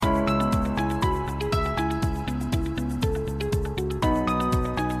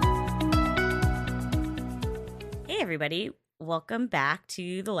everybody. Welcome back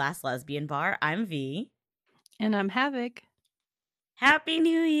to The Last Lesbian Bar. I'm V. And I'm Havoc. Happy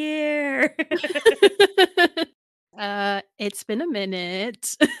New Year! It's been a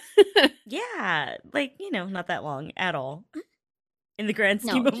minute. Yeah, not that long at all in the grand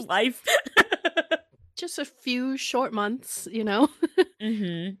scheme No, of life. just a few short months, you know.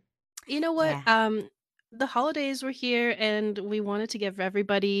 Mm-hmm. You know what? Yeah. The holidays were here and we wanted to give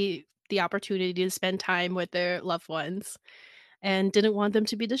everybody the opportunity to spend time with their loved ones and didn't want them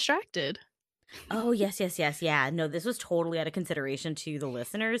to be distracted. Oh, yes. Yeah. No, this was totally out of consideration to the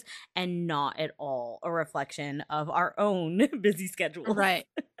listeners and not at all a reflection of our own busy schedules. Right.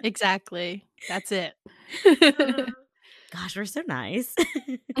 Exactly. That's it. Gosh, we're so nice.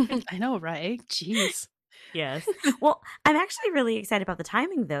 I know, right? Jeez. Yes. Well, I'm actually really excited about the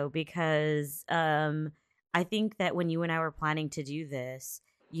timing though, because I think that when you and I were planning to do this,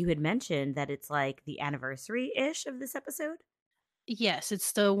 you had mentioned that it's like the anniversary-ish of this episode. Yes,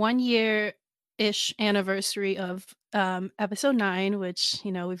 it's the 1 year-ish anniversary of episode 9, which,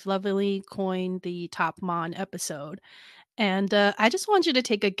 we've lovingly coined the Top Mon episode. And I just want you to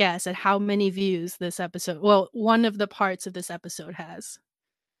take a guess at how many views this episode, well, one of the parts of this episode has.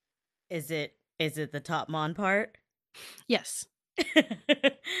 Is it the top Mon part? Yes.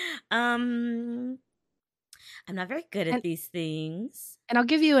 um I'm not very good at And these things. and I'll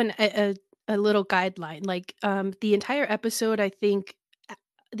give you a little guideline. Like the entire episode, I think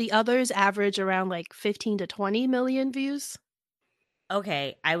the others average around like 15 to 20 million views.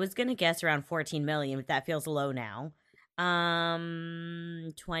 Okay, I was gonna guess around 14 million, but that feels low now.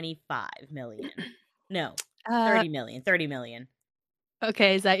 25 million. No, Uh 30 million. 30 million.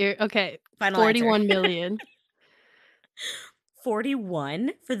 okay, is that your okay, Final answer. 41 million.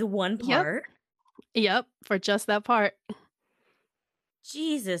 41 for the one Yep. part? Yep, for just that part.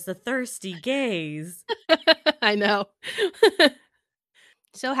 Jesus, the thirsty gays. I know.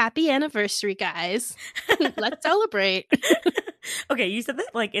 So happy anniversary, guys. Let's celebrate. Okay, you said that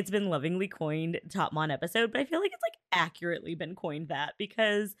like it's been lovingly coined Top Mon episode, but I feel like it's like accurately been coined that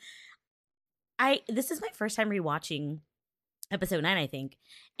because this is my first time rewatching episode 9, I think,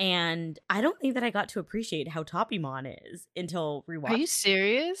 and I don't think that I got to appreciate how toppy Mon is until Are you rewatching.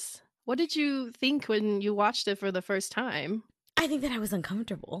 serious? What did you think when you watched it for the first time? I think that I was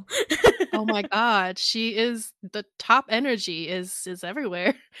uncomfortable. Oh my god, she is the top energy is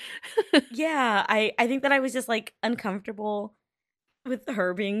everywhere. Yeah, I think that I was just like uncomfortable with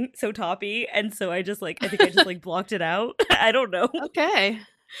her being so toppy, and so I think I just like blocked it out. I don't know. Okay.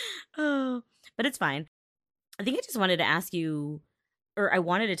 Oh, but it's fine. I think I just wanted to ask you, or I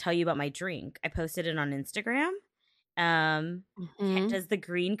wanted to tell you about my drink. I posted it on Instagram. Mhm. Does the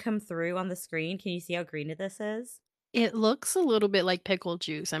green come through on the screen? Can you see how green this is? It looks a little bit like pickle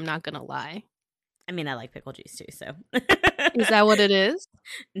juice, I'm not gonna lie. I mean, I like pickle juice too, so. Is that what it is?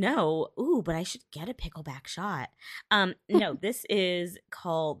 No. Ooh, but I should get a pickleback shot. No, this is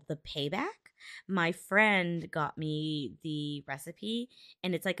called the Payback. My friend got me the recipe,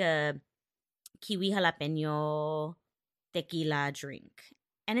 and it's like a kiwi jalapeno tequila drink,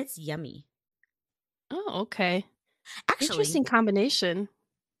 and it's yummy. Oh, okay. Actually, Interesting combination.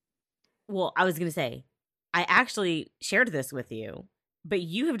 well, I was gonna say, I actually shared this with you, but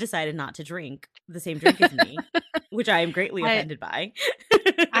you have decided not to drink the same drink as me, which I am greatly I offended by.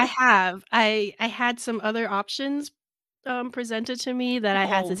 I have. I had some other options, presented to me that I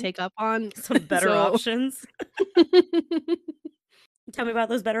had to Oh, take up on. some better So options. Tell me about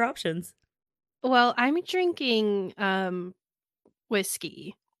those better options. well, I'm drinking,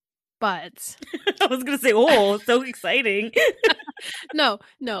 whiskey, but I was gonna say, oh, so exciting. no,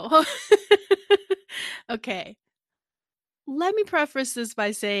 no. Okay. Let me preface this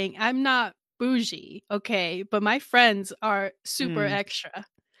by saying I'm not bougie, okay? But my friends are super Mm. extra.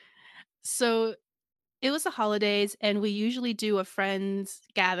 So it was the holidays, and we usually do a friends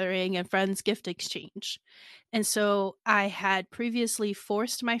gathering and friends gift exchange. And so I had previously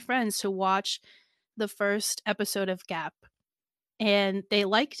forced my friends to watch the first episode of Gap, and they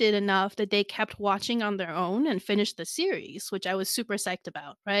liked it enough that they kept watching on their own and finished the series, which I was super psyched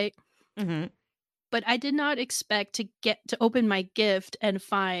about, right? Hmm. But I did not expect to get to open my gift and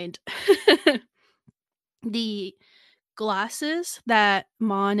find the glasses that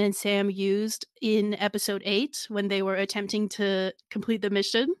Mon and Sam used in episode 8 when they were attempting to complete the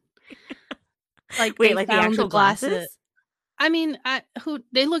mission. Like, Wait, they like the found the actual glasses. glasses? I mean, who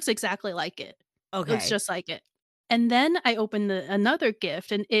they looks exactly like it. Looks Okay. just like it. And then I opened another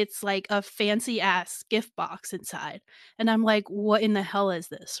gift, and it's like a fancy ass gift box inside. And I'm like, "What in the hell is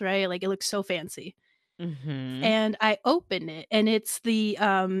this?" Right? Like, it looks so fancy. Hmm. And I open it, and it's the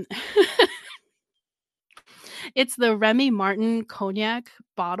It's the Remy Martin cognac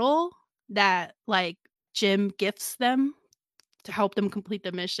bottle that, like, Jim gifts them to help them complete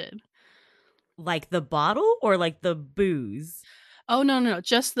the mission. Like the bottle or like the booze? Oh, no, no, no,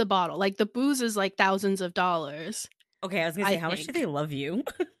 just the bottle. Like, the booze is, like, thousands of dollars, Okay, I was gonna say, I how much do think. they love you?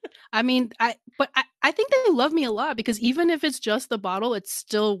 I mean, I think they love me a lot because even if it's just the bottle, it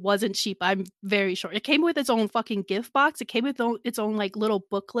still wasn't cheap, I'm very sure. It came with its own fucking gift box, it came with its own, like, little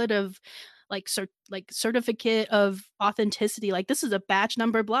booklet of, like, certificate of authenticity, like, "This is a batch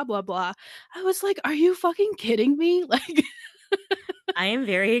number, blah, blah, blah." I was like, "Are you fucking kidding me?" Like I am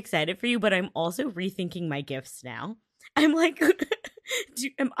very excited for you, but I'm also rethinking my gifts now. I'm like,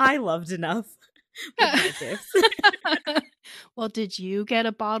 am I loved enough with my gifts? Well, did you get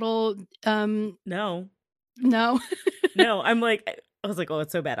a bottle? No, No? no. I was like, oh,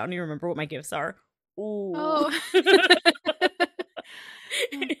 it's so bad. I don't even remember what my gifts are. Ooh. Oh.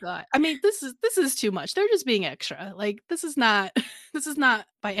 Oh god. I mean, this is too much. They're just being extra. Like this is not this is not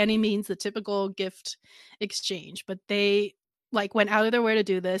by any means the typical gift exchange, but they like went out of their way to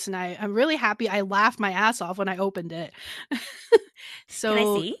do this and I'm really happy. I laughed my ass off when I opened it. Can I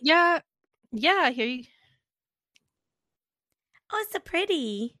So, see? yeah. Yeah, here you Oh, it's so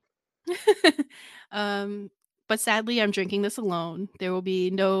pretty. Um but sadly I'm drinking this alone. There will be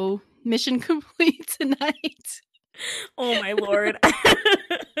no mission complete tonight. Oh my lord.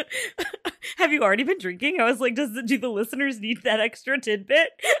 Have you already been drinking? I was like, do the listeners need that extra tidbit?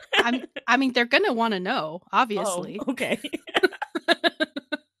 I mean, they're gonna wanna know, Oh, obviously. okay.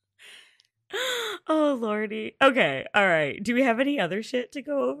 Oh lordy. Okay, all right. Do we have any other shit to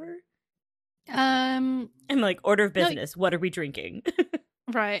go over? Um, And like order of no. business. What are we drinking?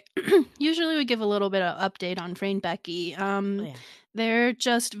 Right. Usually we give a little bit of update on Frame Becky. Oh yeah. They're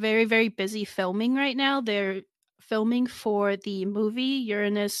just very, very busy filming right now. They're filming for the movie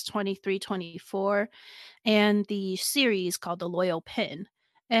Uranus 2324 and the series called The Loyal Pin.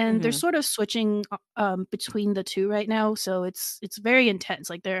 And they're Hmm. sort of switching between the two right now, so it's very intense.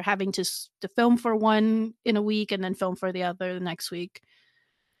 Like they're having to film for one in a week and then film for the other the next week.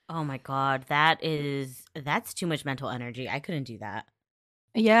 Oh my god, that's too much mental energy. I couldn't do that.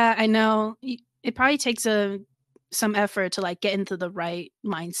 Yeah, I know. It probably takes some effort to, like, get into the right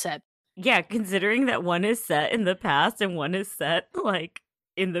mindset. Yeah, considering that one is set in the past and one is set like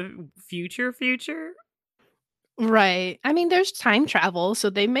in the future. Right. I mean, there's time travel, so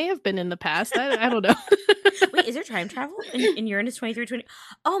they may have been in the past. I don't know. Wait, is there time travel in Uranus 2320?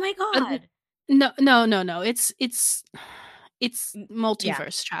 Oh my N god. no, no, no, no. It's Yeah. multiverse Yeah, yeah,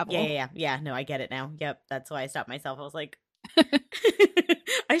 travel. yeah. Yeah, no, I get it now. Yep, that's why I stopped myself. I was like,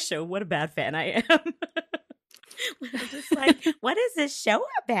 I show what a bad fan I am. When I'm just like, what is this show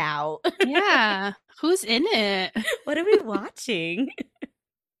about? Yeah. Who's in it? What are we watching?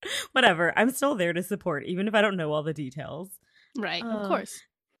 Whatever. I'm still there to support, even if I don't know all the details. Right, of Uh, course.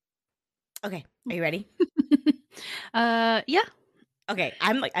 okay. Are you ready? Yeah. Okay,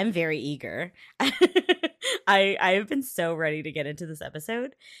 I'm very eager. I have been so ready to get into this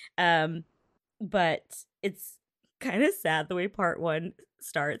episode. Um but it's kind of sad the way part 1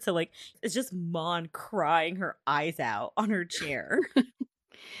 starts. So like it's just Mon crying her eyes out on her chair.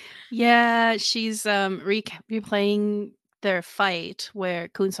 Yeah, she's, replaying their fight where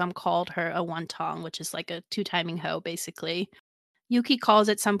Kunsam called her a wonton, which is like a two-timing hoe, basically. Yuki calls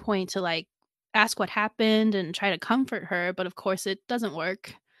at some point to, like, ask what happened and try to comfort her, but of course it doesn't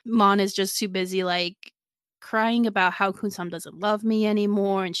work. Mon is just too busy, like, crying about how Kunsam doesn't love me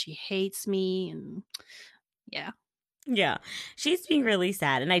anymore and she hates me and yeah. Yeah. She's being really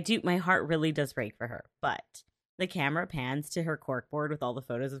sad and my heart really does break for her. But the camera pans to her corkboard with all the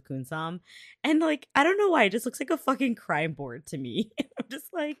photos of Kunsam and like I don't know why it just looks like a fucking crime board to me. I'm just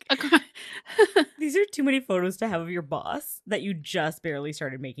like these are too many photos to have of your boss that you just barely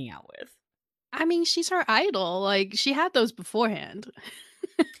started making out with. I mean, she's her idol, like, she had those beforehand.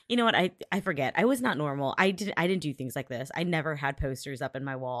 You know what? I forget. I was not normal. I didn't do things like this. I never had posters up in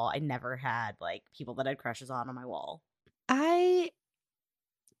my wall. I never had like people that I had crushes on my wall. I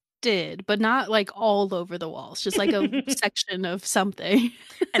did, but not, like, all over the walls, just, like, a section of something.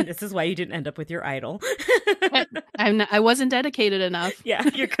 And this is why you didn't end up with your idol. Eh, I wasn't dedicated enough. Yeah,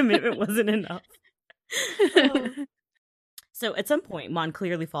 your commitment wasn't enough. Oh. So at some point, Mon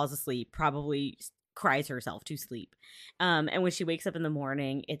clearly falls asleep, probably cries herself to sleep. And when she wakes up in the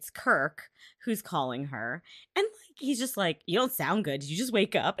morning, it's Kirk who's calling her. And like he's just like, you don't sound good. Did you just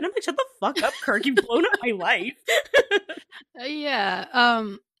wake up? And I'm like, shut the fuck up, Kirk. You've blown up my life. Yeah,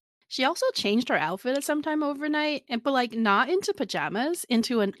 she also changed her outfit at some time overnight but, like, not into pajamas,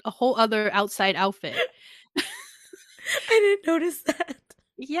 into a whole other outside outfit. I didn't notice that.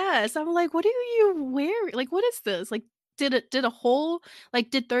 Yes, I'm like, "What are you wearing? Like, what is this?" Like, did a whole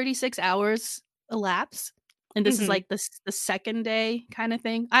did 36 hours elapse? And this is, Mhm. like, the 2nd day kinda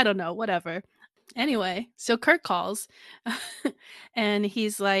thing? I don't know, whatever. Anyway, so Kirk calls, and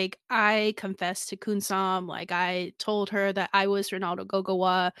he's like, "I confessed to Kunsam, like, I told her that I was Ronaldo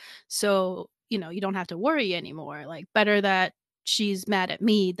Gogawa, so, you don't have to worry anymore, like, better that she's mad at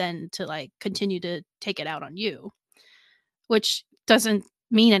me than to, like, continue to take it out on you." Which doesn't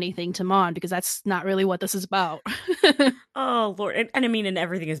mean anything to Mon because that's not really what this is about. Oh, Lord, and I mean, and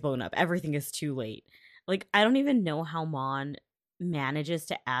everything is blown up, everything is too late. Like, I don't even know how Mon manages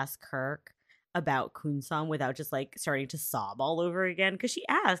to ask Kirk about Kunsong without just, like, starting to sob all over again, because she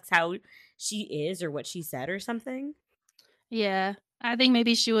asks how she is or what she said or something. Yeah, I think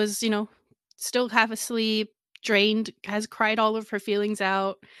maybe she was, still half asleep, drained, has cried all of her feelings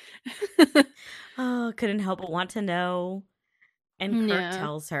out. Oh, couldn't help but want to know. And Kirk Yeah.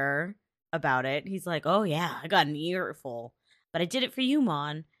 tells her about it. He's like, "Oh yeah, I got an earful, but I did it for you,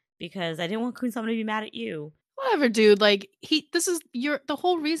 Mon, because I didn't want Kunsong to be mad at you." Whatever, dude, like, this is your the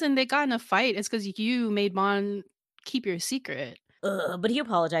whole reason they got in a fight is because you made Mon keep your secret. Ugh, but he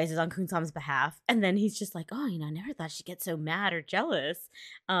apologizes on Kunsam's behalf, and then he's just like, "Oh, I never thought she'd get so mad or jealous."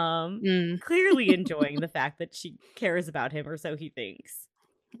 Um, Mm. Clearly enjoying the fact that she cares about him, or so he thinks.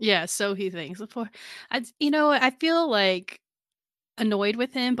 Yeah, so he thinks. Poor I feel like annoyed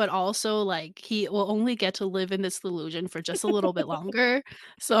with him, but also, like, he will only get to live in this delusion for just a little bit longer.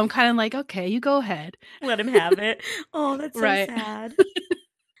 So I'm kinda like, "Okay, you go ahead." Let him have it. Oh, that's so Right. sad.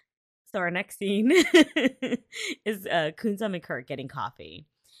 So our next scene is Kunsam and Kirk getting coffee.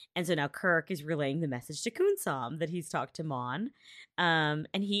 And so now Kirk is relaying the message to Kunsam that he's talked to Mon. And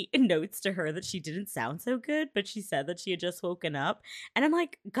he notes to her that she didn't sound so good, but she said that she had just woken up. And I'm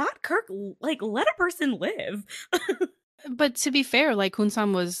like, God, Kirk, like, let a person live. But to be fair, like,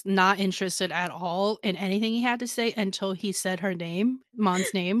 Kunsam was not interested at all in anything he had to say until he said her name,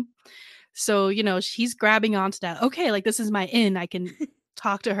 Mon's name. So, he's grabbing onto that, "Okay, like, this is my in, I can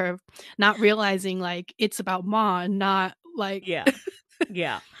talk to her," not realizing, like, it's about Mon, not, like Yeah.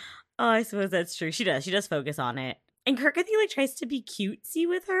 Yeah. Oh, I suppose that's true. She does. She does focus on it. And Kirk, I think, like, tries to be cutesy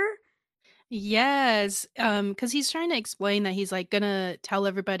with her. Yes, because he's trying to explain that he's, like, gonna tell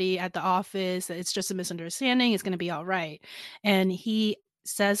everybody at the office that it's just a misunderstanding, it's gonna be alright, and he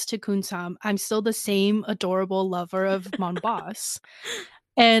says to Kunsam, "I'm still the same adorable lover of Mon Boss,"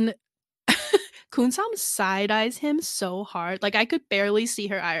 and Kunsam side-eyes him so hard, like, I could barely see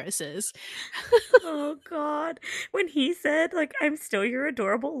her irises. Oh god. When he said, like, "I'm still your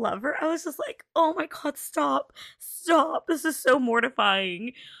adorable lover," I was just like, "Oh my god, stop. Stop. This is so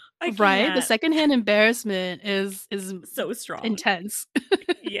mortifying. I Right? The can't." secondhand embarrassment is So strong. intense.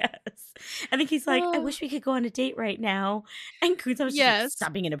 Yes. I think he's like, "I Uh, wish we could go on a date right now." And Kuzo was just like, yes.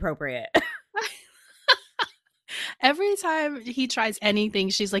 "Stop being inappropriate." Every time he tries anything,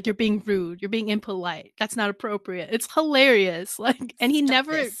 she's like, "You're being rude, you're being impolite, that's not appropriate." It's hilarious, like, and he "Stop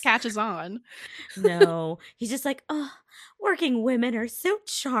never this." catches on. No. He's just like, "Oh, working women are so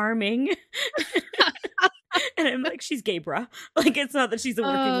charming." And I'm like, "She's gay, bruh." Like, it's not that she's a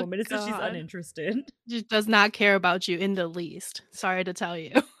working Oh woman, it's that she's god. uninterested. Just does not care about you in the least. Sorry to tell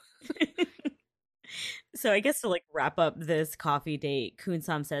you. So I guess to, like, wrap up this coffee date,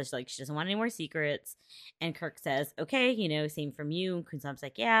 Kunsam says, like, she doesn't want any more secrets. And Kirk says, "Okay, same from you." And Kunsam's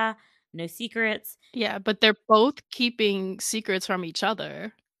like, "Yeah, no secrets." Yeah, but they're both keeping secrets from each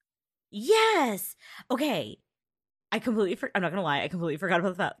other. Yes. Okay. I'm not gonna lie, I completely forgot about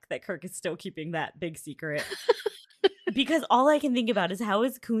the fact that Kirk is still keeping that big secret. Because all I can think about is, how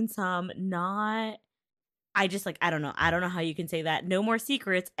is Kunsam not, I just, like, I don't know. I don't know how you can say that. No more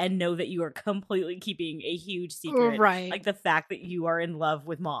secrets and know that you are completely keeping a huge secret. Right. Like the fact that you are in love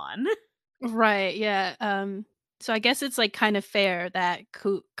with Mon. Right, yeah, so I guess it's, like, kind of fair that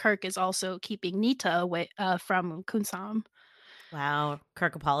Kirk is also keeping Nita away, from Kunsam. Wow.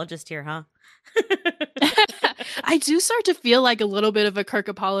 Kirk apologist here, huh? I do start to feel like a little bit of a Kirk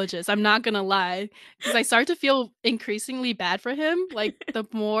apologist, I'm not gonna lie, because I start to feel increasingly bad for him, like, the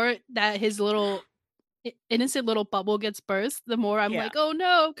more that his little innocent little bubble gets burst, the more I'm Yeah. like, "Oh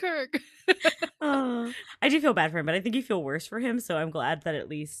no, Kirk." I do feel bad for him, but I think you feel worse for him, so I'm glad that at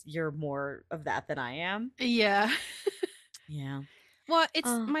least you're more of that than I am. Yeah. Yeah. Well,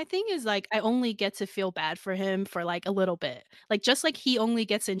 it's Oh. my thing is, like, I only get to feel bad for him for, like, a little bit. Like, just like he only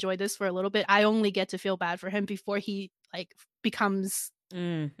gets to enjoy this for a little bit, I only get to feel bad for him before he, like, becomes,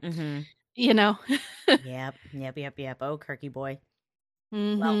 Mhm. you know? Yep. Yep, yep, yep. Oh, Kirky boy.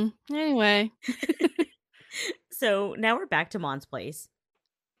 Well. Mhm. Anyway. So now we're back to Mon's place.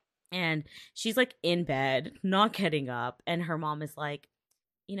 And she's, like, in bed, not getting up, and her mom is like,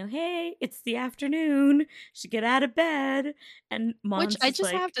 hey, it's the afternoon. Should get out of bed. And Which mom's I just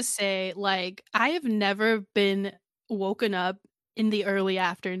just have like, to say, like, I have never been woken up in the early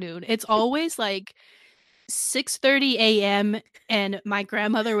afternoon. It's always, like, 6:30 AM, and my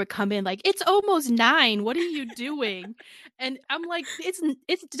grandmother would come in like, "It's almost 9, what are you doing?" And I'm like, it's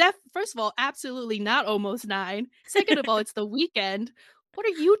first of all, absolutely not almost 9. Second of all, it's the weekend. What are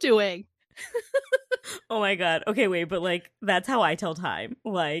you doing? oh my God. Okay, wait, but like, that's how I tell time.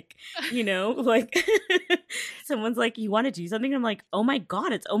 Like, like someone's like, you want to do something? I'm like, oh my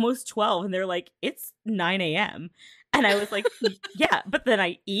God, it's almost 12. And they're like, it's 9 a.m. And I was like, yeah, but then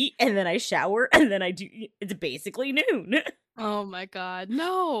I eat and then I shower and then it's basically noon. Oh my god,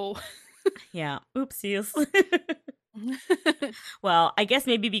 no. Yeah, oopsies. Well, I guess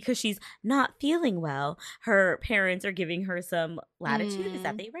maybe because she's not feeling well, her parents are giving her some latitude. Is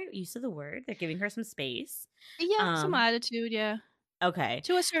that Mm. the right use of the word? They're giving her some space. Yeah, some Um, attitude, yeah. okay.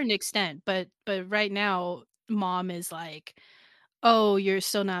 To a certain extent, but right now, mom is like, "Oh, you're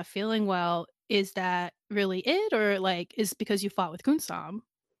still not feeling well. Is that really it, or, like, is because you fought with Kunsam?"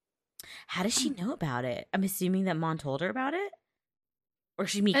 How does she know about it? I'm assuming that Mon told her about it? Or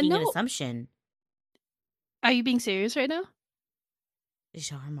is she And making an no, assumption? are you being serious right now? Did she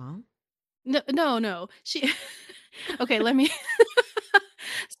tell her mom? No, no, no. She Okay, let me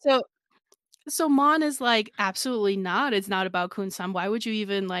So so Mon is like, "Absolutely not. It's not about Kunsam. Why would you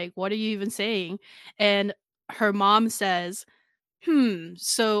even like, what are you even saying?" And her mom says, "Hmm,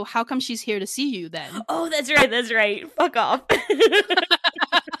 so how come she's here to see you then?" Oh, that's right. That's right. Fuck off.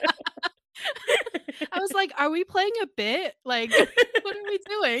 I was like, "Are we playing a bit? Like, what are we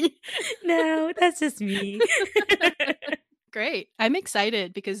doing?" No, that's just me. Great. I'm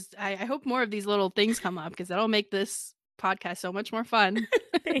excited because I hope more of these little things come up because that'll make this podcast so much more fun.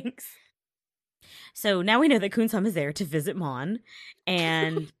 Thanks. So now we know that Kunsam is there to visit Mon,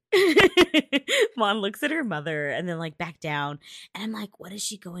 and Mon looks at her mother and then like back down, and I'm like, what is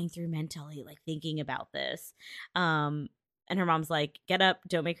she going through mentally, like thinking about this? And her mom's like, get up,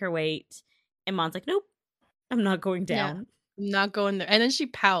 don't make her wait, and Mon's like, nope, I'm not going Yeah. down. I'm not going there. And then she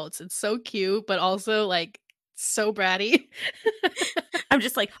pouts. It's so cute, but also like so bratty. I'm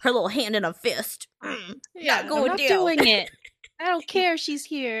just like her little hand in a fist, not Yeah, I'm going not down. doing it. I don't you care. She's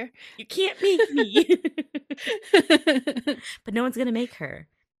here. you can't make me. But no one's gonna make her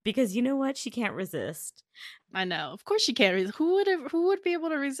because you know what? She can't resist. I know. Of course she can't resist. Who would be able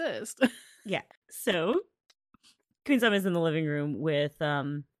to resist? Yeah. So Kunsam is in the living room with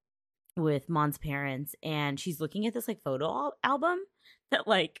Mon's parents, and she's looking at this like album that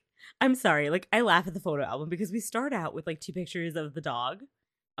like, I'm sorry, like I laugh at the photo album because we start out with like two pictures of the dog.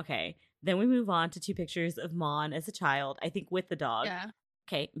 Okay. Then we move on to two pictures of Mon as a child, I think with the dog. Yeah.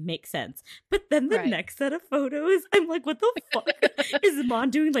 Okay, makes sense. But then the Right. next set of photos, I'm like, what the fuck is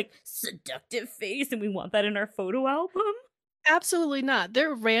Mon doing? Like seductive face, and we want that in our photo album? Absolutely not.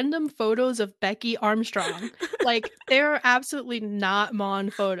 They're random photos of Becky Armstrong. Like, they're absolutely not Mon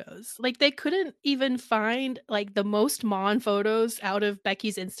photos. Like, they couldn't even find, like, the most Mon photos out of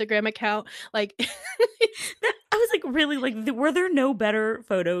Becky's Instagram account. Like, it's I was like, really? Like, were there no better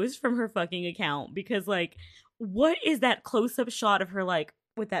photos from her fucking account? Because, like, what is that close up shot of her, like,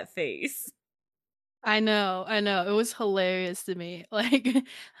 with that face? I know. It was hilarious to me. Like,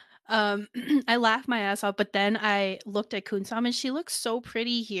 um, I laughed my ass off, but then I looked at Kunsam and she looks so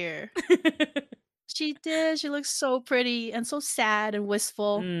pretty here. She did. She looks so pretty and so sad and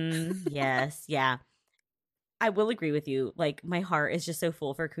wistful. Yes, yeah. I will agree with you. Like, my heart is just so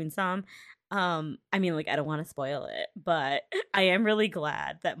full for Kunsam. I mean, like, I don't want to spoil it, but I am really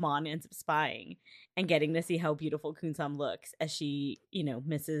glad that Mon ends up spying and getting to see how beautiful Kunsam looks as she,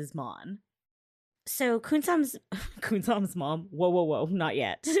 misses Mon. So Kunsam's Kunsam's mom. Whoa, whoa, whoa! Not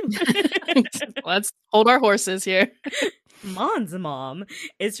yet. Let's hold our horses here. Mon's mom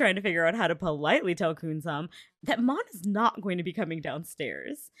is trying to figure out how to politely tell Kunsam that Mon is not going to be coming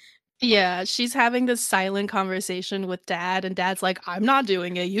downstairs. Yeah, she's having this silent conversation with dad, and dad's like, "I'm not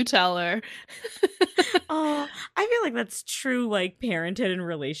doing it, you tell her." Oh, I feel like that's true, like parenthood and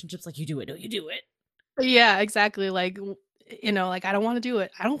relationships. Like, you do it, no, you do it. Yeah, exactly, like, like, "I don't wanna do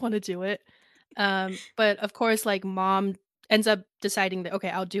it, I don't wanna do it." But of course, like, mom ends up deciding that, "Okay,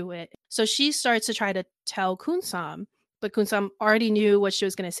 I'll do it." So she starts to try to tell Kunsam, but Kunsam already knew what she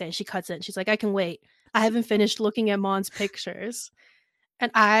was gonna say, and she cuts it, she's like, "I can wait. I haven't finished looking at mom's pictures."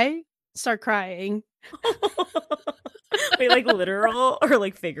 And I start crying. Wait, like literal or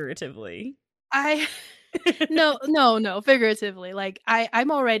like figuratively? I No, no, no, figuratively, like,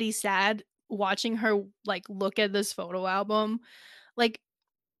 I'm already sad watching her, like, look at this photo album. Like,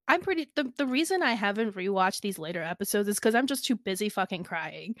 I'm pretty the reason I haven't rewatched these later episodes is because 'cause I'm just too busy fucking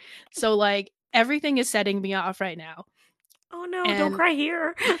crying. So, like, everything is setting me off right now, Oh no, don't and cry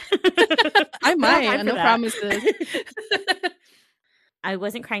here. I We don't have might, time for no that. promises. I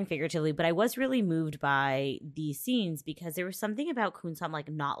wasn't crying figuratively, but I was really moved by these scenes because there was something about Kunsam like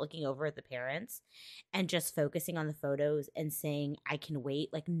not looking over at the parents and just focusing on the photos and saying, I can wait,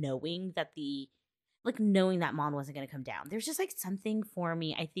 knowing that Mon wasn't gonna come down. There's just like something for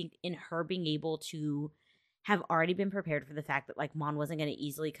me, I think, in her being able to have already been prepared for the fact that like Mon wasn't gonna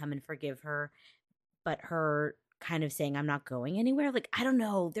easily come and forgive her, but her kind of saying, I'm not going anywhere. Like, I don't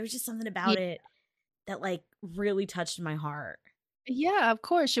know. There was just something Yeah. about it that like really touched my heart. Yeah, of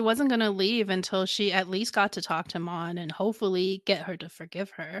course, she wasn't gonna leave until she at least got to talk to Mon and hopefully get her to forgive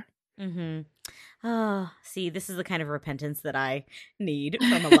her. Mm-hmm. Oh, see, this is the kind of repentance that I need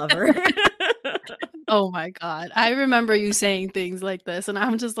from a lover. Oh my god. I remember you saying things like this, and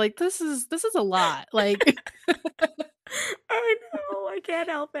I'm just like, "This is a lot." Like, I know, I can't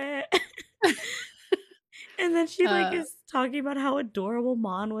help it. And then she like uh is talking about how adorable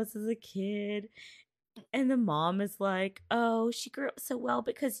Mon was as a kid. And the mom is like, "Oh, she grew up so well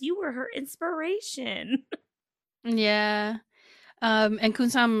because you were her inspiration." yeah. And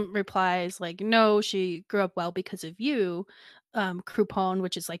Kunsam replies like, "No, she grew up well because of you, Krupon,"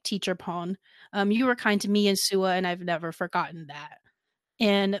 which is like teacher Pon. "You were kind to me and Sua, and I've never forgotten that."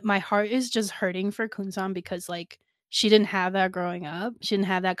 And my heart is just hurting for Kunsam because like she didn't have that growing up. She didn't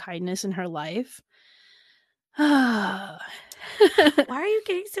have that kindness in her life. Why are you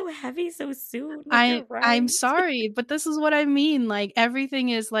getting so heavy so soon? Like, you're I'm right. sorry, but this is what I mean. Like everything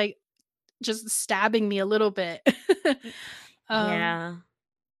is like just stabbing me a little bit. um Yeah.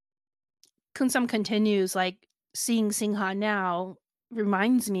 Kunsam continues like seeing Singha now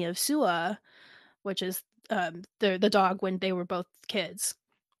reminds me of Sua, which is the dog when they were both kids.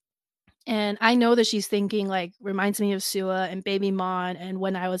 And I know that she's thinking like reminds me of Sua and Baby Mon and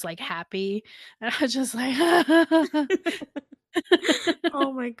when I was like happy. And I was just like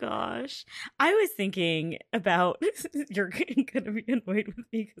Oh my gosh. I was thinking about you're gonna be annoyed with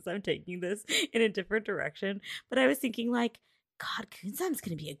me because I'm taking this in a different direction. But I was thinking like, God, Kunsam's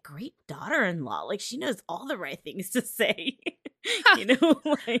gonna be a great daughter-in-law. Like she knows all the right things to say. you know,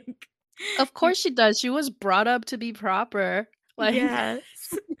 like Of course she does. She was brought up to be proper. Like yes.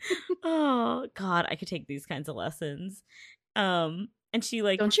 Oh God, I could take these kinds of lessons. And she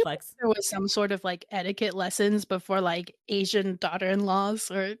like don't you wish reflects. there was some sort of like etiquette lessons before like Asian daughter-in-laws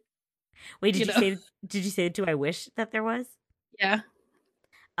or Wait, you know? did you say do I wish that there was? Yeah.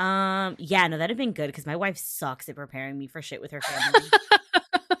 Yeah, no, that'd have been good because my wife sucks at preparing me for shit with her family.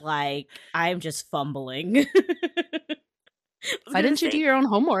 Like, I'm just fumbling. I was Why gonna didn't you do say, your own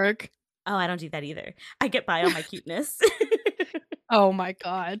homework? oh, I don't do that either. I get by on my cuteness. Oh my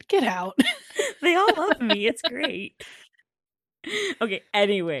god, get out. They all love me. It's great. Okay,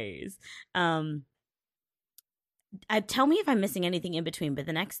 anyways. Um, tell me if I'm missing anything in between, but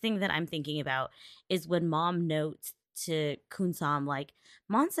the next thing that I'm thinking about is when mom notes to Kunsam, like,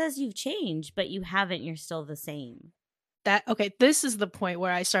 Mom says you've changed, but you haven't. You're still the same. That okay, this is the point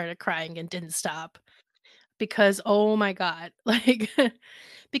where I started crying and didn't stop because oh my god, like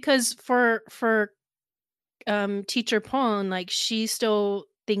because for teacher Pon, like she still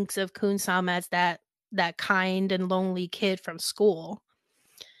thinks of Kunsam as that kind and lonely kid from school,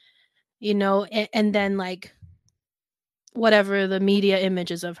 and then like whatever the media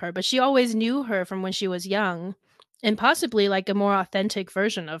images of her, but she always knew her from when she was young and possibly like a more authentic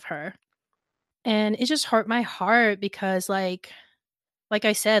version of her. And it just hurt my heart because like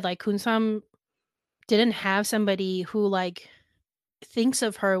I said, like Kunsam didn't have somebody who like thinks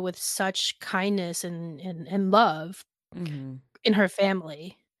of her with such kindness and love Mm in her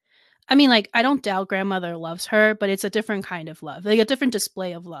family. I mean, like, I don't doubt grandmother loves her, but it's a different kind of love, like a different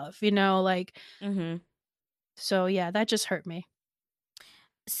display of love, like hmm. Mm hmm. so yeah, that just hurt me.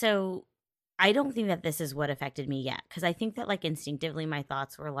 So I don't think that this is what affected me yet because I think that like instinctively my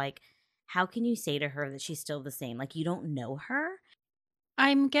thoughts were like, how can you say to her that she's still the same? Like you don't know her.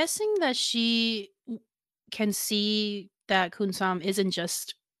 I'm guessing that she can see that Kunsam isn't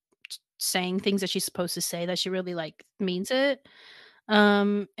just saying things that she's supposed to say, that she really like means it.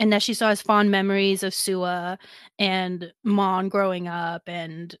 And that she still has fond memories of Sua and Mon growing up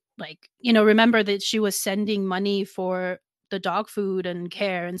and like, remember that she was sending money for the dog food and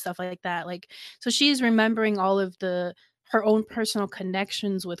care and stuff like that. Like so she's remembering all of the her own personal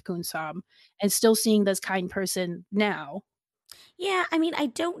connections with Kunsam and still seeing this kind person now. Yeah, I mean, I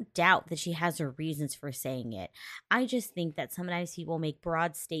don't doubt that she has her reasons for saying it. I just think that sometimes people make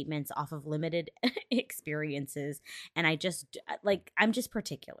broad statements off of limited experiences, and I'm just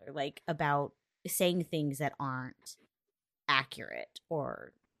particular, like, about saying things that aren't accurate,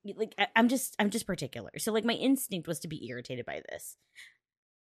 or I'm just particular. So like my instinct was to be irritated by this.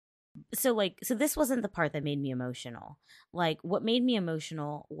 So this wasn't the part that made me emotional. Like what made me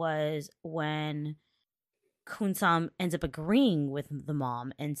emotional was when Kunsam ends up agreeing with the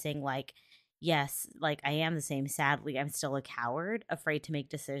mom and saying like, yes, like I am the same. Sadly, I'm still a coward, afraid to make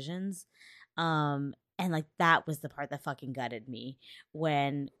decisions. And like that was the part that fucking gutted me,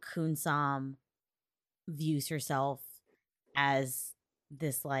 when Kunsam views herself as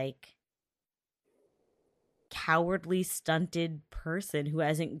this like cowardly, stunted person who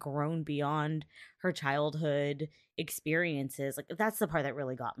hasn't grown beyond her childhood experiences. Like that's the part that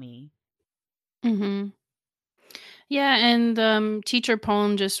really got me. Mhm. Yeah, and teacher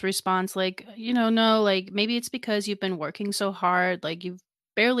Pone just responds like, no, like maybe it's because you've been working so hard, like you've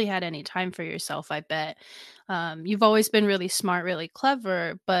barely had any time for yourself, I bet. You've always been really smart, really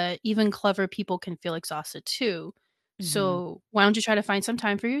clever, but even clever people can feel exhausted too. Mm-hmm. So why don't you try to find some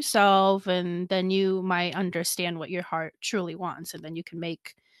time for yourself, and then you might understand what your heart truly wants, and then you can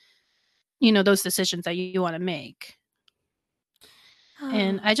make, those decisions that you want to make.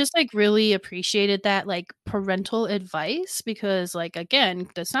 And I just, like, really appreciated that, like, parental advice because, like, again,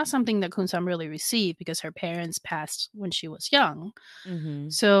 that's not something that Kunsam really received because her parents passed when she was young. Mm-hmm.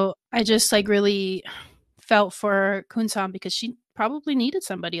 So, I just, like, really felt for Kunsam because she probably needed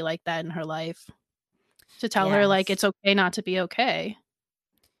somebody like that in her life to tell her, like, Yes. it's okay not to be okay.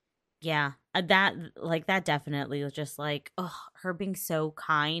 Yeah. That definitely was just like, oh, her being so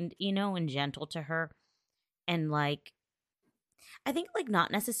kind, and gentle to her. And like I think like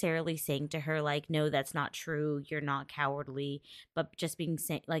not necessarily saying to her like, no, that's not true, you're not cowardly, but just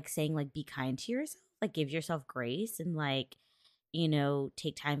saying like be kind to yourself, like give yourself grace, and like,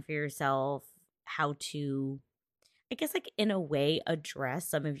 take time for yourself, how to, I guess, like in a way address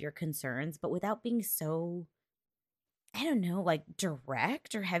some of your concerns, but without being so, I don't know, like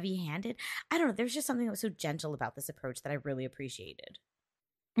direct or heavy handed. I don't know. There's just something that was so gentle about this approach that I really appreciated.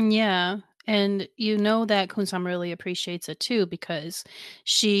 Yeah, and you know that Kunsam really appreciates it too because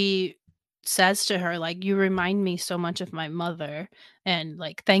she says to her, like, "You remind me so much of my mother, and,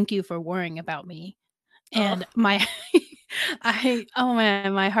 like, thank you for worrying about me." Oh, And my I oh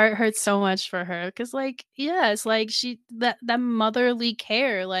man, my heart hurts so much for her because, like, yes, like, that motherly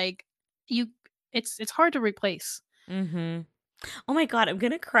care, like, you it's hard to replace. mm-hmm. Oh my God, I'm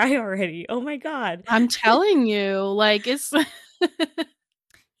gonna cry already. Oh my God. I'm telling you, like, it's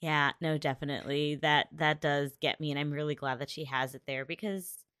Yeah, no, definitely. That does get me, and I'm really glad that she has it there,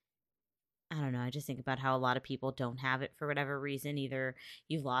 because I don't know, I just think about how a lot of people don't have it for whatever reason. Either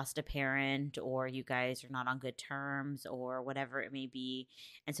you've lost a parent, or you guys are not on good terms, or whatever it may be.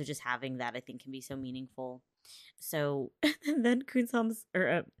 And so just having that, I think, can be so meaningful. So and then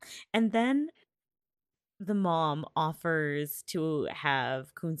and then the mom offers to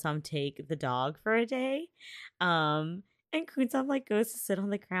have Kunsam take the dog for a day. Um and Kunsam like goes to sit on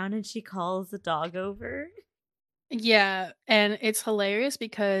the ground, and she calls the dog over. Yeah, and it's hilarious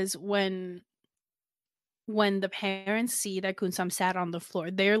because when the parents see that Kunsam sat on the floor,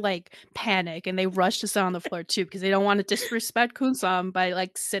 they're, like, panic, and they rush to sit on the floor too because they don't wanna disrespect Kunsam by,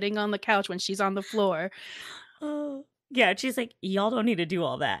 like, sitting on the couch when she's on the floor. Oh. Yeah, and she's like, "Y'all don't need to do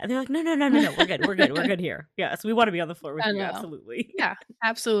all that." And they're like, "No, no, no, no, no, we're good, we're good, we're good here. Yes, we wanna be on the floor with I you, know. absolutely." Yeah,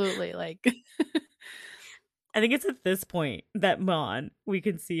 absolutely, like I think it's at this point that we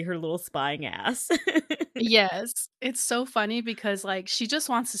can see her little spying ass. Yes, it's so funny because, like, she just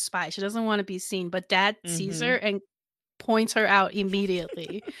wants to spy, she doesn't wanna be seen, but dad sees her Mhm. and points her out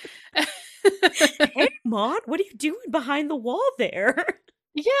immediately. "Hey, Mon, what are you doing behind the wall there?"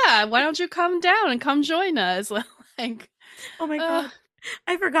 Yeah, "Why don't you come down and come join us?" Like, Oh my ugh. god.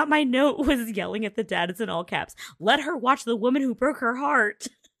 I forgot my note was yelling at the dad, it's in all caps, "Let her watch the woman who broke her heart."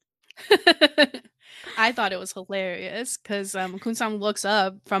 I thought it was hilarious because Kunsam looks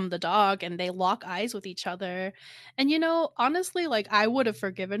up from the dog and they lock eyes with each other. And honestly, like I would have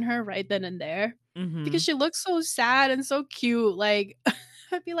forgiven her right then and there because Mhm. she looks so sad and so cute. Like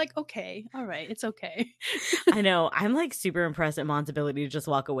I'd be like, okay, all right, it's okay. I know. I'm like super impressed at Mon's ability to just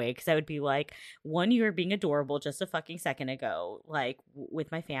walk away, because I would be like, one, you were being adorable just a fucking second ago, like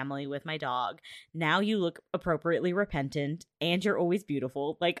with my family, with my dog. Now you look appropriately repentant, and you're always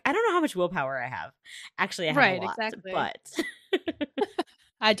beautiful. Like, I don't know how much willpower I have. Actually, I have a Right, lot, exactly. but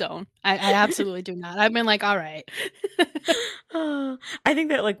I don't. I absolutely do not. I've been like, all right. I think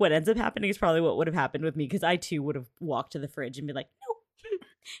that like what ends up happening is probably what would have happened with me because I too would have walked to the fridge and be like, "Nope,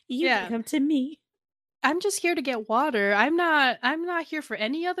 you can Yeah. come to me." I'm just here to get water. I'm not here for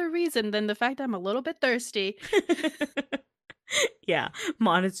any other reason than the fact that I'm a little bit thirsty. Yeah,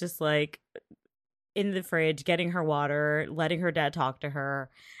 Mon is just like in the fridge, getting her water, letting her dad talk to her.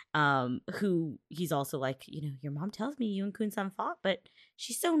 Who he's also like, your mom tells me you and Kun-san fought, but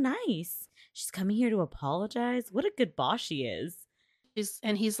she's so nice. She's coming here to apologize. What a good boss she is.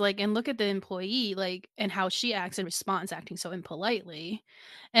 And he's like, and look at the employee, like, and how she acts and responds, acting so impolitely.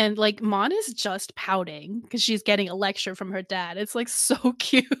 And like Mon is just pouting because she's getting a lecture from her dad. It's like so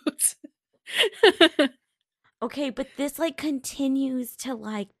cute. Okay, but this like continues to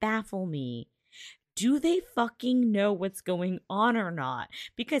like baffle me. Do they fucking know what's going on or not?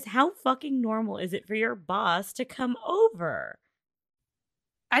 Because how fucking normal is it for your boss to come over?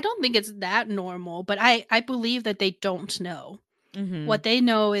 I don't think it's that normal, but I believe that they don't know. Mm-hmm. What they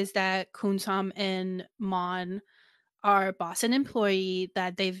know is that Kunsam and Mon are boss and employee,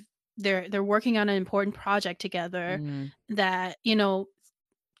 that they're working on an important project together, Mm-hmm. that,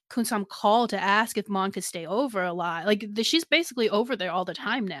 Kunsam called to ask if Mon could stay over a lot. Like she's basically over there all the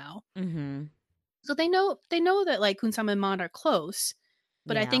time now. Mm-hmm. So they know that like Kunsam and Mon are close,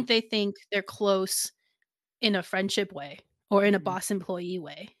 but I Yeah. think they're close in a friendship way or in a Mm-hmm. boss employee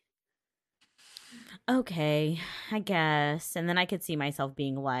way. Okay, I guess. And then I could see myself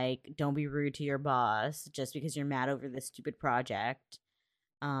being like, don't be rude to your boss just because you're mad over this stupid project.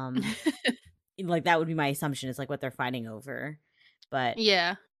 Um, like that would be my assumption is like what they're fighting over. But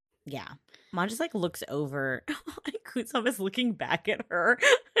Yeah. yeah. Mom just like looks over and Kutsum is looking back at her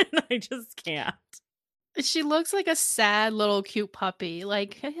and I just can't. She looks like a sad little cute puppy.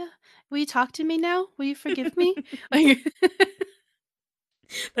 Like, will you talk to me now? Will you forgive me? Like,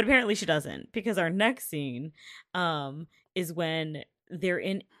 But apparently she doesn't because our next scene is when they're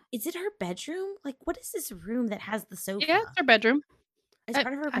in, is it her bedroom? Like what is this room that has the yeah, it's sofa? her bedroom. Is I,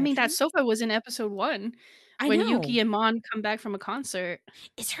 part of her I mean, that bedroom? sofa was in episode 1 I when know. Yuki and Mon come back from a concert.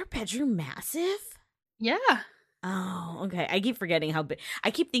 Is her bedroom massive? Yeah. Oh, okay. I keep forgetting how big.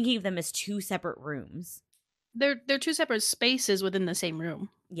 I keep thinking of them as two separate rooms. They're two separate spaces within the same room.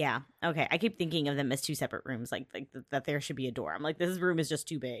 Yeah. Okay. I keep thinking of them as two separate rooms, that there should be a door. I'm like, this room is just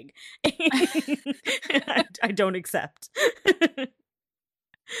too big. I don't accept.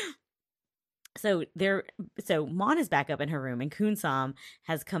 so they're so Mon is back up in her room, and Kunsam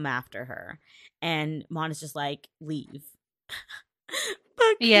has come after her, and Mon is just like, leave.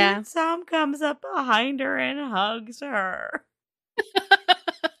 But Yeah. Kunsam comes up behind her and hugs her.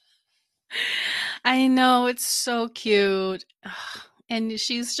 I know, it's so cute. And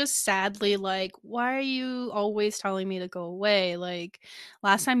she's just sadly like, "Why are you always telling me to go away? Like,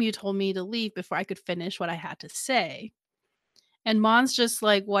 last time you told me to leave before I could finish what I had to say." And Mon's just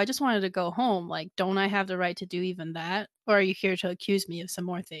like, "Well, I just wanted to go home. Like, don't I have the right to do even that? Or are you here to accuse me of some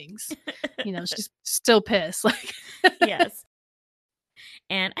more things?" She's still pissed. Like, Yes.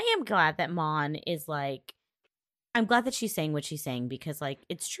 And I am glad that Mon is like, I'm glad that she's saying what she's saying because, like,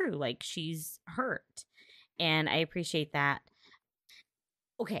 it's true. Like, she's hurt. And I appreciate that.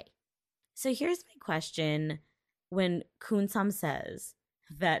 Okay. So here's my question when Kunsam says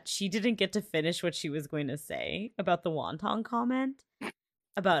that she didn't get to finish what she was going to say about the wonton comment,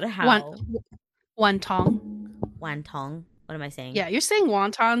 about one how wonton. wonton, what am I saying? Yeah, you're saying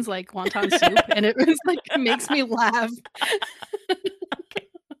wontons like wonton soup, and it was like it makes me laugh. Okay.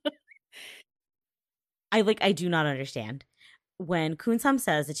 I do not understand. When Kunsam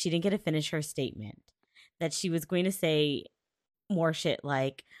says that she didn't get to finish her statement, that she was going to say more shit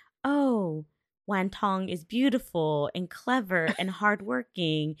like, "Oh, Wantong is beautiful and clever and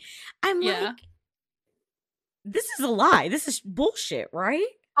hardworking." I'm Yeah. like, this is a lie. This is bullshit, right?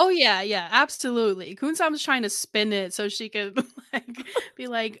 Oh, yeah, yeah, absolutely. Kunsam's trying to spin it so she could, like, be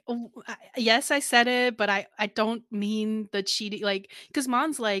like, "Oh, yes, I said it, but I don't mean the cheating," like, because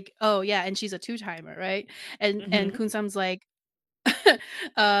Mon's like, "Oh, yeah, and she's a two-timer, right?" And Mm-hmm. Kunsam's like,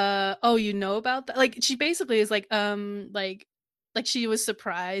 oh, you know about that?" Like, she basically is like she was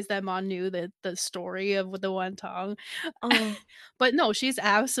surprised that Mon knew the story of the wonton. Oh, But no, she's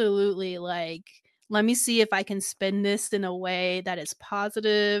absolutely like, "Let me see if I can spin this in a way that is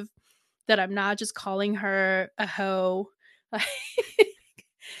positive, that I'm not just calling her a hoe." Like,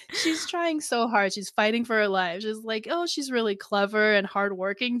 she's trying so hard, she's fighting for her life. She's like, "Oh, she's really clever and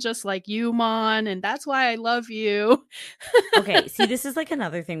hardworking just like you, Mon, and that's why I love you." okay. See, this is like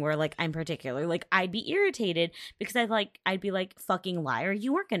another thing where like I'm particular. Like I'd be irritated because I'd be like, fucking liar,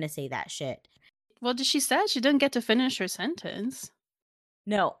 you weren't gonna say that shit. Well, she said she didn't get to finish her sentence.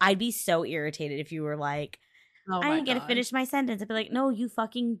 No, I'd be so irritated if you were like, Oh I my didn't get to god. finish my sentence. I'd be like, no, you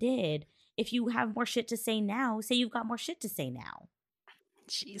fucking did. If you have more shit to say now, say you've got more shit to say now.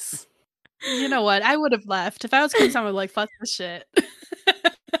 Jeez. You know what? I would have left. If I was Kun-san, I would like, "Fuck this shit."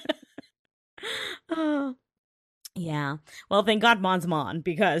 Oh, yeah. Well, thank God Mon's Mon,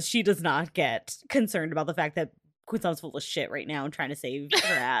 because she does not get concerned about the fact that Kusan's full of shit right now and trying to save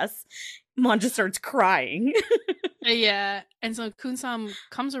her ass. Mon just starts crying. Yeah, and so Kun-san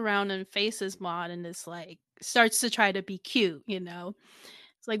comes around and faces Maud and is like starts to try to be cute, you know?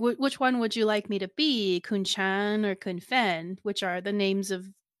 It's like, which one would you like me to be, Kun-chan or Kun-fen?" Which are the names of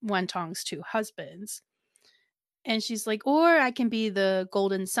Wantong's 2 husbands. And she's like, "Or I can be the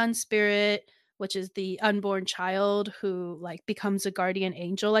golden sun spirit," which is the unborn child who, like, becomes a guardian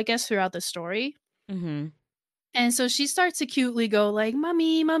angel, I guess, throughout the story. Hmm. And so she starts to cutely go like,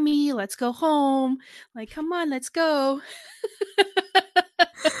 "Mommy, mommy, let's go home. Like, come on, let's go."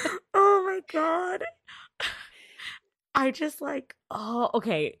 Oh my God. I just like, oh,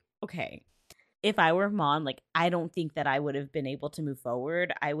 okay, okay. If I were Mon, like, I don't think that I would have been able to move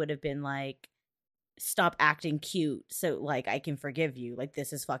forward. I would have been like, stop acting cute so, like, I can forgive you. Like,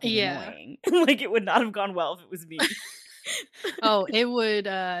 this is fucking Yeah. annoying. Like, it would not have gone well if it was me. Oh, it would,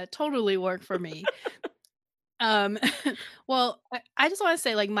 totally work for me. Um, well, I just wanna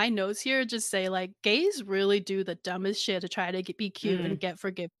say, like, my notes here just say, like, gays really do the dumbest shit to try to be cute and Mm. get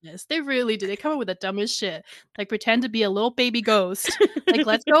forgiveness. They really do. They come up with the dumbest shit. Like, pretend to be a little baby ghost. Like,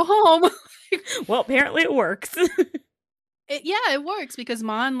 "Let's go home." Well, apparently it works. Yeah, it works because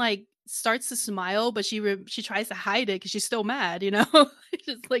Mon, like, starts to smile, but she tries to hide it because she's still mad, you know?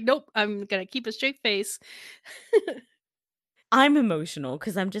 Just like, "Nope, I'm gonna keep a straight face." I'm emotional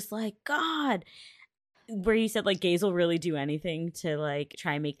because I'm just like, God, where you said like gays will really do anything to like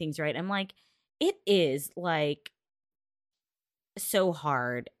try and make things right. I'm like, it is like so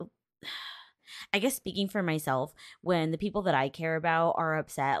hard. I guess speaking for myself, when the people that I care about are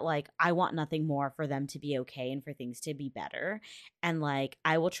upset, like I want nothing more for them to be okay and for things to be better. And like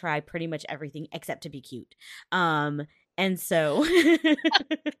I will try pretty much everything except to be cute. And so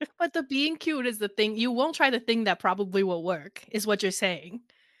But the being cute is the thing you won't try the thing that probably will work, is what you're saying.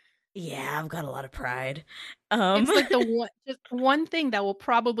 yeah, I've got a lot of pride. Um It's like the one just one thing that will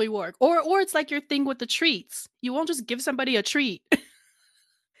probably work. Or it's like your thing with the treats. You won't just give somebody a treat.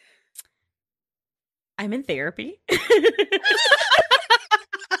 I'm in therapy.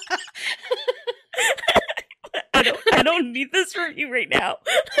 I don't need this from you right now.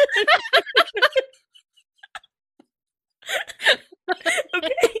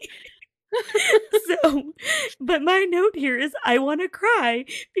 Okay. So, but my note here is I want to cry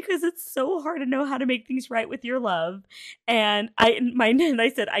because it's so hard to know how to make things right with your love. And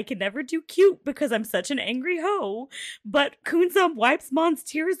I said I can never do cute because I'm such an angry hoe. But Kunsam wipes Mon's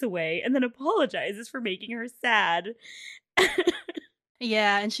tears away and then apologizes for making her sad.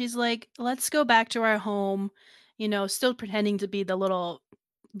 Yeah, and she's like, "Let's go back to our home," you know, still pretending to be the little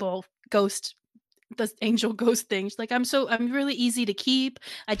ghost the angel ghost thing. She's like, I'm really easy to keep.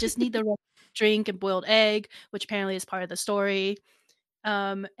 I just need the right drink and boiled egg," which apparently is part of the story.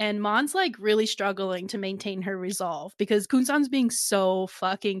 And Mon's like really struggling to maintain her resolve because Kunsan's being so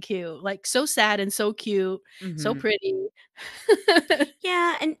fucking cute, like so sad and so cute, so Hmm. pretty.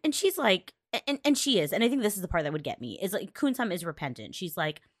 Yeah, and she's like, and she is, and I think this is the part that would get me is like Kunsam is repentant. She's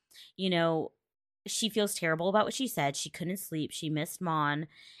like, you know, she feels terrible about what she said. She couldn't sleep. She missed Mon,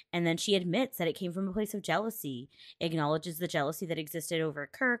 and then she admits that it came from a place of jealousy. Acknowledges the jealousy that existed over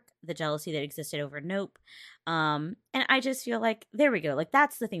Kirk, the jealousy that existed over Nope. And I just feel like there we go. Like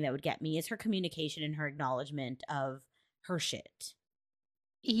that's the thing that would get me is her communication and her acknowledgement of her shit.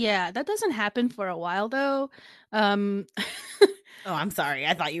 Yeah, that doesn't happen for a while though. Um Oh, I'm sorry.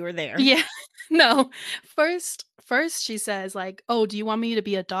 I thought you were there. yeah. No. First she says like, "Oh, do you want me to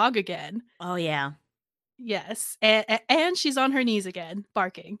be a dog again?" Oh yeah. Yes. And she's on her knees again,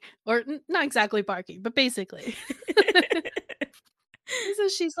 barking. Or not exactly barking, but basically. And so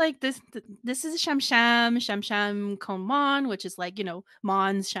she's like, this is Sham Sham, Sham Sham Kon," which is like, you know,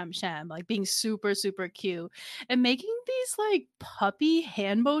 Mon's Sham Sham, like being super, super cute and making these like puppy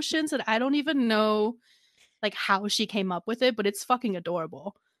hand motions that I don't even know like how she came up with it, but it's fucking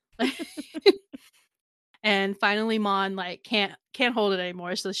adorable. Like, and finally Mon like can't hold it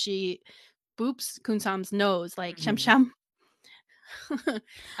anymore. So she boops Kunsam's nose like Sham Mhm. Sham.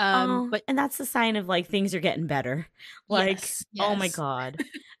 Oh, But and that's the sign of like things are getting better. Like, yes, oh my yes. god,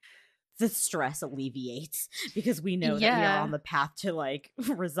 the stress alleviates because we know that we are on Yeah. the path to like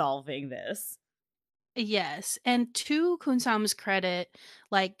resolving this. Yes, and to Kunsam's credit,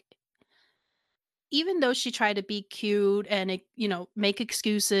 like even though she tried to be cute and, make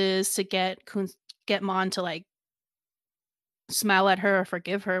excuses to get Mon to, like, smile at her or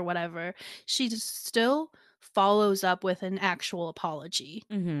forgive her or whatever, she still follows up with an actual apology.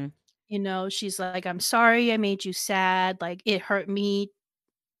 Mhm. She's like, "I'm sorry I made you sad, like, it hurt me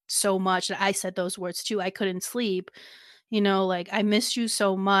so much that I said those words too, I couldn't sleep. Like, I missed you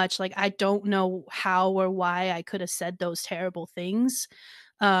so much, like, I don't know how or why I could have said those terrible things.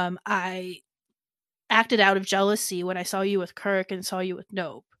 I acted out of jealousy when I saw you with Kirk and saw you with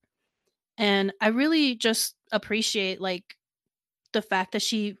Nope." And I really just appreciate, like, the fact that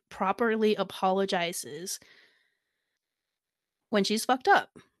she properly apologizes when she's fucked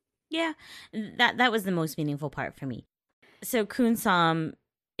up. Yeah, that was the most meaningful part for me. So Kunsam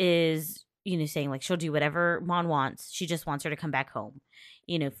is, saying like she'll do whatever Mon wants. She just wants her to come back home.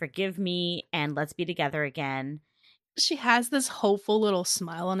 Forgive me and let's be together again. She has this hopeful little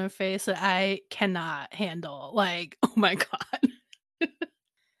smile on her face that I cannot handle, like, oh my god.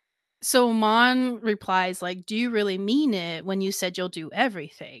 So Mon replies, like, "Do you really mean it when you said you'll do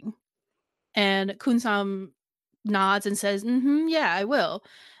everything?" And Kunsam nods and says, "Mhm, yeah, I will."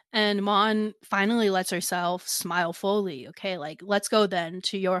 And Mon finally lets herself smile fully. "Okay, like, let's go then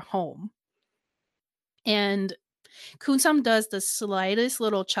to your home." And Kunsam does the slightest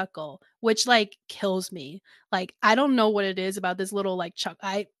little chuckle, which, like, kills me. Like, I don't know what it is about this little, like,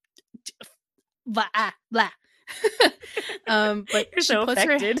 I blah, ah, blah. But You're she so puts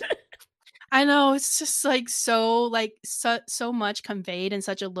her affected. I know, it's just, like, so much conveyed in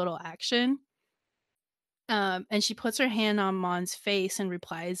such a little action. And she puts her hand on Mon's face and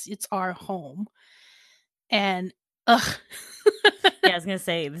replies, "It's our home." And ugh. Yeah, I was gonna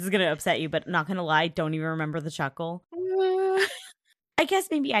say this is gonna upset you, but not gonna lie, don't even remember the chuckle. I guess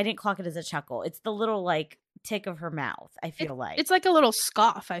maybe I didn't clock it as a chuckle. It's the little like tick of her mouth, I It's feel like. it's like a little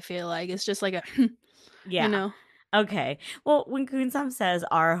scoff, I feel like. It's just like a you Yeah. know? Okay. Well, when Kunsam says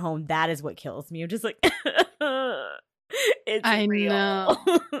our home, that is what kills me. I'm just like it's I real. know.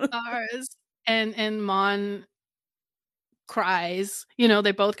 Ours. And Mon cries.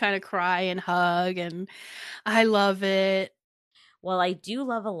 They both kinda cry and hug, and I love it. While I do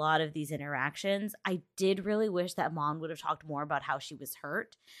love a lot of these interactions, I did really wish that Mom would have talked more about how she was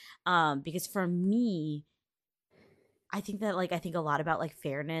hurt. Because for me, I think that like I think a lot about like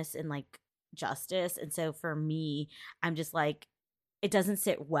fairness and like justice. And so for me, I'm just like it doesn't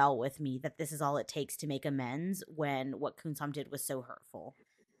sit well with me that this is all it takes to make amends when what Kunsam did was so hurtful.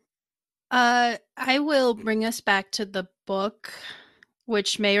 I will bring us back to the book,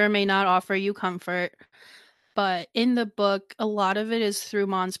 which may or may not offer you comfort. But in the book, a lot of it is through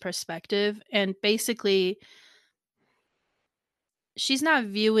Mon's perspective, and basically, she's not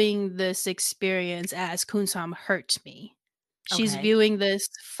viewing this experience as Kunsam hurt me. She's Okay. viewing this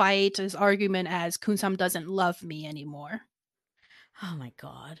fight, this argument as Kunsam doesn't love me anymore. Oh my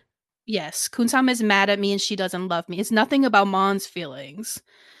god. Yes, Kunsam is mad at me and she doesn't love me. It's nothing about Mon's feelings,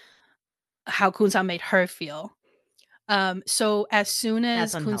 how Kunsam made her feel. So as soon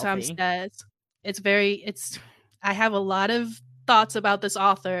That's as Kunsam unhealthy. says it's I have a lot of thoughts about this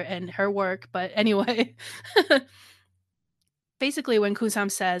author and her work, but anyway, basically when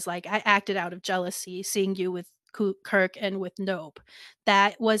Kunsam says, like, "I acted out of jealousy seeing you with Kirk and with Nope,"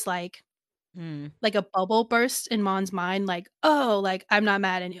 that was Hmm. like a bubble burst in Mon's mind, like, "Oh, like, I'm not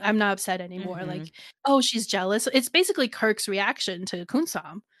upset anymore," like, Mhm. "Oh, she's jealous." It's basically Kirk's reaction to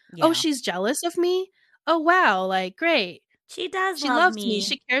Kunsam. "Oh, Yeah. she's jealous of me? Oh, wow, like, great. She does She love loves me. me.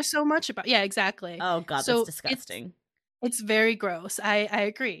 She cares so much about." Yeah, exactly. Oh god, that's So, disgusting. it's very gross. I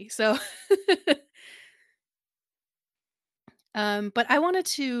agree. So, but I wanted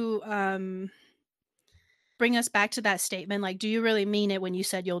to, bring us back to that statement, like, do you really mean it when you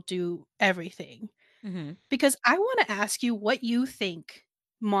said you'll do everything? Mhm. Because I wanna ask you what you think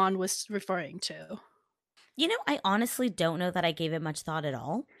Mon was referring to. I honestly don't know that I gave it much thought at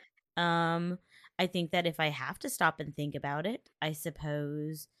all. Um, I think that if I have to stop and think about it, I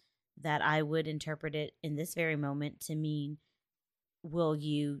suppose that I would interpret it in this very moment to mean, will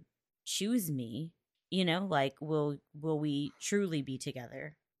you choose me? Like will we truly be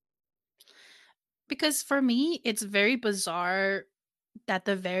together? Because for me, it's very bizarre that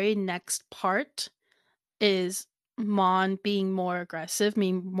the very next part is Mon being more aggressive,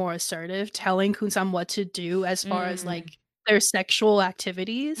 being more assertive, telling Kunsam what to do as far as, Mm. like, their sexual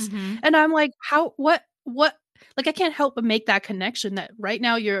activities, Mhm. and I'm like, "How what?" Like, I can't help but make that connection that right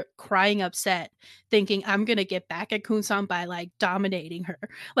now you're crying upset, thinking, "I'm gonna get back at Kunsam by, like, dominating her."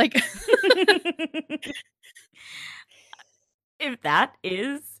 Like If that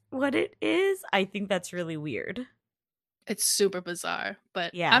is what it is, I think that's really weird. It's super bizarre,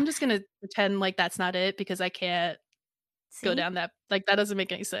 but Yeah. I'm just gonna pretend like that's not it because I can't go See? down that like, that doesn't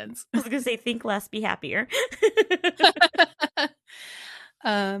make any sense. I was gonna say think less, be happier.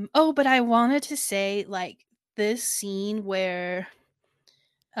 Oh, but I wanted to say, like, this scene where,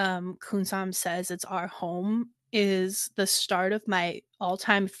 Kunsam says it's our home is the start of my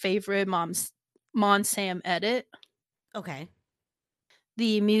all-time favorite Mon Sam edit. Okay.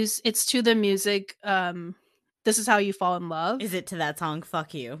 It's to the music, This Is How You Fall in Love. Is it to that song?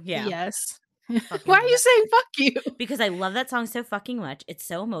 Fuck you. Yeah. Yes. Fucking Why are love you that saying song. "fuck you"? Because I love that song so fucking much. It's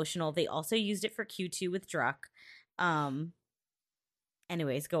so emotional. They also used it for Q2 with Druck. Um,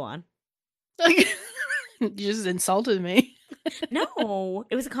 anyways, go on. Like, you just insulted me. No,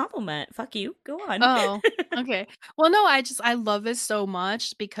 it was a compliment. Fuck you. Go on. Oh, okay. Well, no, I love it so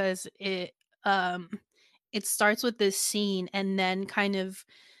much because um it starts with this scene and then kind of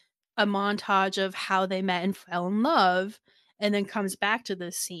a montage of how they met and fell in love and then comes back to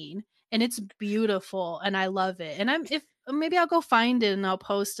this scene and it's beautiful and I love it. And I'm if maybe I'll go find it and I'll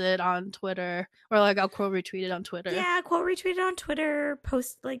post it on Twitter or like I'll quote retweet it on Twitter. Yeah, quote retweet it on Twitter,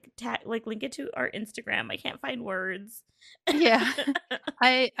 post like tag like link it to our Instagram. I can't find words. Yeah.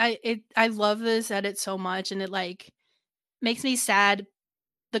 I love this edit so much and it like makes me sad.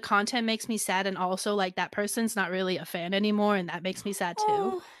 The content makes me sad and also, like, that person's not really a fan anymore, and that makes me sad too.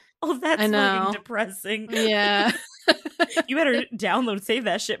 Oh, oh, I that's fucking know. depressing. Yeah. You better download, save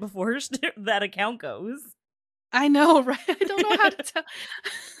that shit before that account goes. I know, right? I don't know how to tell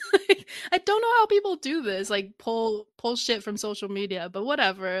like, I don't know how people do this, like, pull shit from social media, but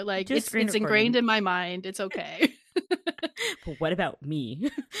whatever, like, Do a screen it's ingrained recording. in my mind, it's okay. But what about me?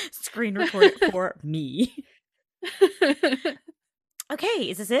 Screen record it for me. Okay,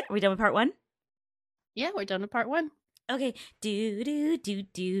 is this it? Are we done with part one? Yeah, we're done with part 1. Okay. Do do do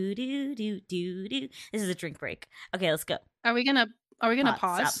do do do do do. This is a drink break. Okay, let's go. Are we gonna Stop.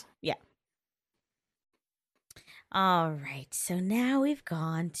 pause? Yeah. All right. So now we've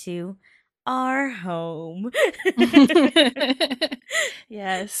gone to our home.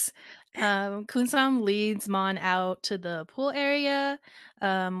 Yes. Kunsam leads Mon out to the pool area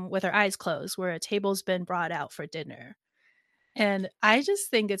with her eyes closed, where a table's been brought out for dinner. And I just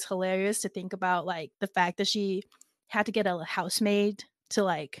think it's hilarious to think about like the fact that she had to get a housemaid to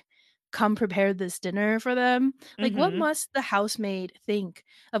like come prepare this dinner for them. Like, what Mm-hmm. must the housemaid think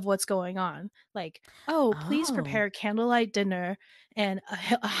of what's going on? Like, oh, please Oh. prepare candlelight dinner and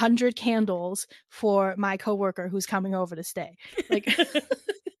 100 candles for my coworker who's coming over to stay. Like,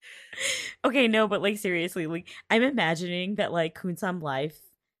 Okay, no, but like seriously, like I'm imagining that like Kunsam life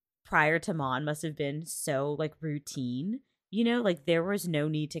prior to Mon must have been so like routine. You know, like there was no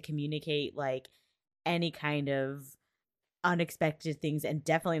need to communicate like any kind of unexpected things and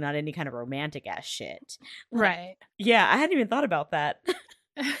definitely not any kind of romantic ass shit. Like, right. yeah, I hadn't even thought about that.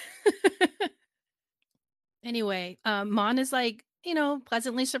 Anyway, Mon is like,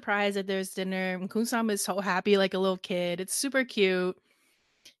 pleasantly surprised that there's dinner. And Kunsam is so happy, like a little kid. It's super cute.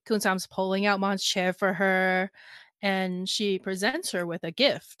 Kunsam's pulling out Mon's chair for her, and she presents her with a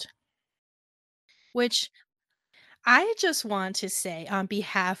gift, which I just want to say on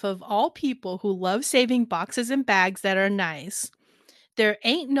behalf of all people who love saving boxes and bags that are nice, there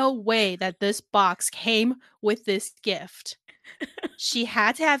ain't no way that this box came with this gift. She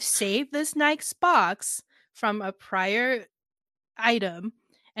had to have saved this nice box from a prior item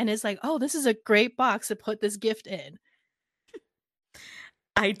and is like, "Oh, this is a great box to put this gift in."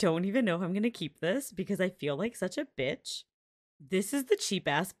 I don't even know if I'm gonna keep this because I feel like such a bitch. This is the cheap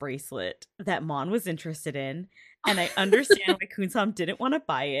ass bracelet that Mon was interested in, and I understand why Kunsam didn't want to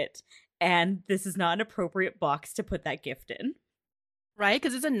buy it, and this is not an appropriate box to put that gift in Right?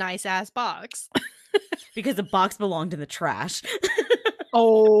 Cuz it's a nice ass box. because the box belonged in the trash.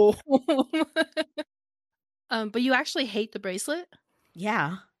 Oh. But you actually hate the bracelet?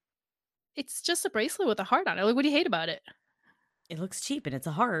 Yeah, It's just a bracelet with a heart on it. Like, what do you hate about it? it looks cheap and it's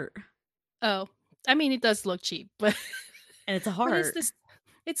a heart, Oh, I mean, it does look cheap, but and it's a but it's heart. this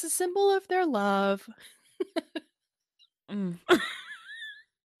it's a symbol of their love. Mm.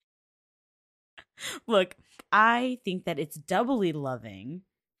 Look, I think that it's doubly loving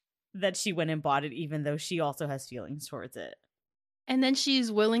that she went and bought it, even though she also has feelings towards it. And then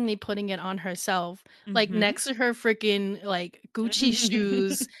she's willingly putting it on herself, like, Mm-hmm. next to her freaking, like, Gucci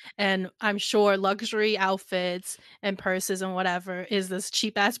shoes and I'm sure luxury outfits and purses and whatever is this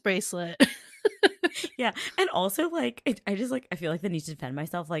cheap ass bracelet. Yeah, and also like I just like I feel like the need to defend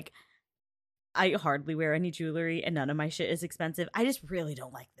myself. Like I hardly wear any jewelry, and none of my shit is expensive. I just really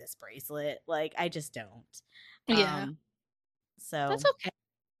don't like this bracelet. Like I just don't. Yeah, Um, that's so okay.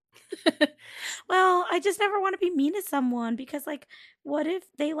 Well, I just never want to be mean to someone because, like, what if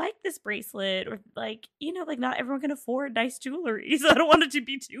they like this bracelet or, like, like not everyone can afford nice jewelry. So I don't want it to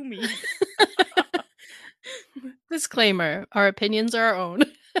be too mean. Disclaimer, our opinions are our own.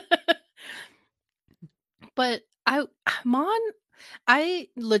 But Mon I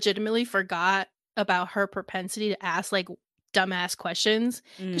legitimately forgot about her propensity to ask, like, dumbass questions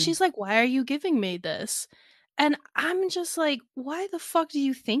because Mm, she's like, "Why are you giving me this?" And I'm just like, "Why the fuck do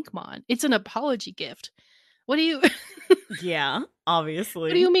you think, Mon? It's an apology gift. What do you yeah, what do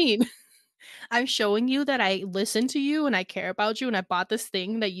obviously. you mean? I'm showing you that I listen to you and I care about you and I bought this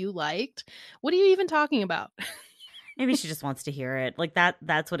thing that you liked. What are you even talking about?" Maybe she just wants to hear it. Like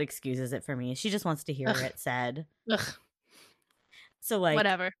that's what excuses it for me. She just wants to hear Ugh, it said. ugh, So like,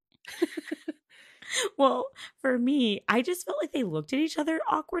 whatever. well, for me, I just felt like they looked at each other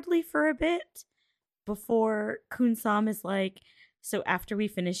awkwardly for a bit before Kunsam is like, "So after we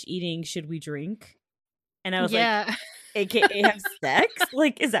finish eating, should we drink?" And I was like, Yeah. "AKA have sex?"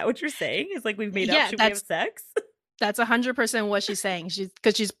 Like, is that what you're saying? Is like we've made up, Yeah, should we have sex? that's 100% what she's saying.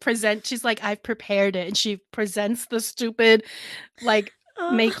 She's like, "I've prepared it," and she presents the stupid, like,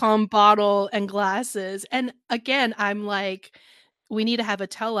 Uh, Mekong bottle and glasses, and again, I'm like, "We need to have a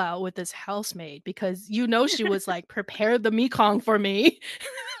tell out with this housemaid," because she was like, "Prepare the Mekong for me."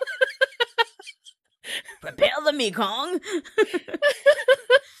 Prepare the Mekong.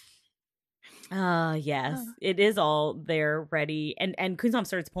 Uh, Yes, it is all there ready, and Kunsam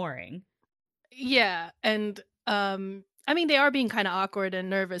starts pouring. yeah, and, I mean, they are being kinda awkward and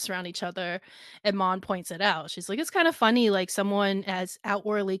nervous around each other, and Mon points it out. She's like, "It's kinda funny, like, someone as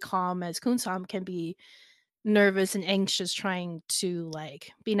outwardly calm as Kunsam can be nervous and anxious trying to,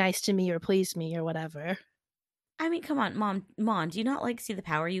 like, be nice to me or please me or whatever." I mean, come on, Mom, do you not like see the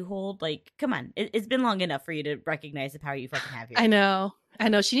power you hold? Like, come on, it's been long enough for you to recognize the power you fucking have I here. know. I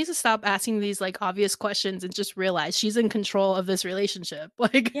know, she needs to stop asking these, like, obvious questions and just realize she's in control of this relationship,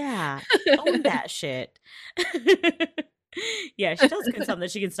 like Yeah, own that shit. Yeah, she tells Kunsam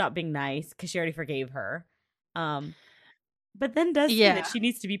that she can stop being nice because she already forgave her. Um, but then does say that Yeah. she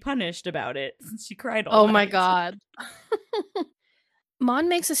needs to be punished about it since she cried all Oh my night. god. Mon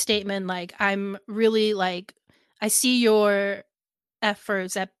makes a statement like, "I'm really, like I see your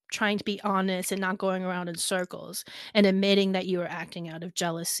efforts at trying to be honest and not going around in circles and admitting that you were acting out of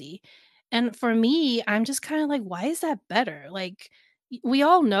jealousy." And for me, I'm just kinda like, "Why is that better?" Like, we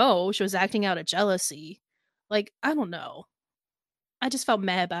all know she was acting out of jealousy. Like, I don't know. I just felt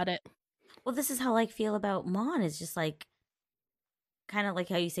mad about it. Well, this is how I feel about Mon. Is just like kind of like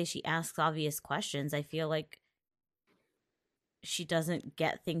how you say she asks obvious questions. I feel like she doesn't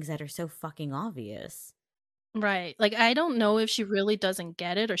get things that are so fucking obvious. Right. Like, I don't know if she really doesn't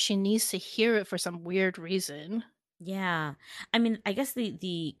get it or she needs to hear it for some weird reason. Yeah. I mean, I guess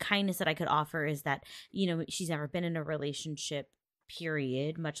the kindness that I could offer is that, she's never been in a relationship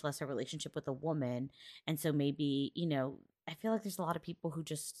period, much less a relationship with a woman. And so maybe, I feel like there's a lot of people who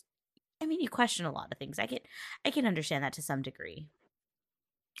just I mean, you question a lot of things. I can understand that to some degree.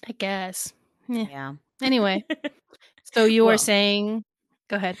 I guess. Yeah. Yeah. Anyway, so you were Well, saying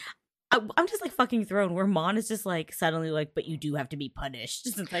go ahead. I'm just like fucking thrown where Mon is just like suddenly like, but you do have to be punished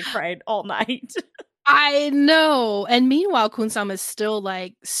since I cried all night. I know. And meanwhile, Kunsama is still,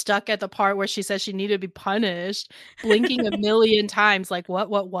 like, stuck at the part where she says she needed to be punished, blinking a million times, like, what?"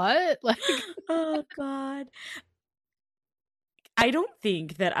 Like, Oh God. I don't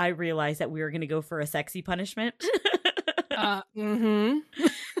think that I realized that we were gonna go for a sexy punishment. mhm.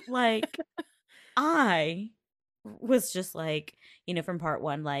 Like, I was just like, from part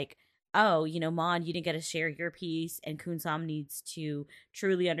one, like, oh, Mon, you didn't get to share your piece, and Kunsam needs to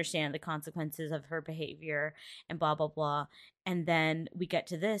truly understand the consequences of her behavior, and blah, blah, blah. And then we get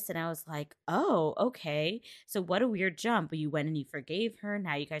to this, and I was like, oh, okay. So, what a weird jump. You went and you forgave her.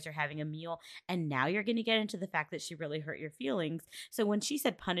 Now you guys are having a meal, and now you're going to get into the fact that she really hurt your feelings. So, when she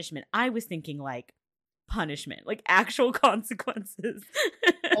said punishment, I was thinking like, punishment, like actual consequences.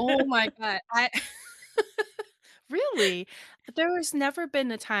 Oh my god. I Really? There has never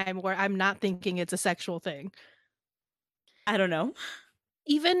been a time where I'm not thinking it's a sexual thing. I don't know.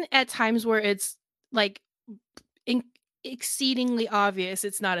 Even at times where it's, like, in exceedingly obvious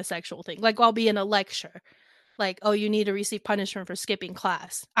it's not a sexual thing. Like, I'll be in a lecture, like, "Oh, you need to receive punishment for skipping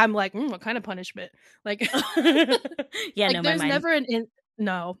class." I'm like, "Mm, what kind of punishment?" Like Yeah, like, no, my there's mind. never an in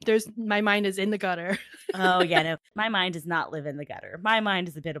no, there's my mind is in the gutter. Oh, yeah, no, my mind does not live in the gutter. My mind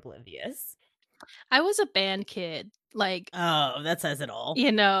is a bit oblivious. I was a band kid, like, Oh, that says it all.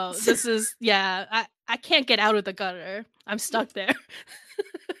 this is yeah, I can't get out of the gutter. I'm stuck there.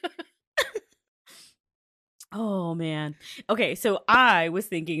 Oh man. Okay, so I was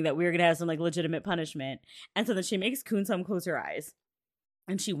thinking that we were gonna have some like legitimate punishment, and so then she makes Kunsam close her eyes,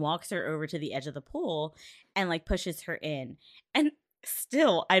 and she walks her over to the edge of the pool, and like pushes her in, and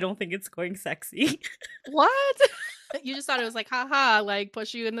still I don't think it's going sexy. What? You just thought it was like, haha, like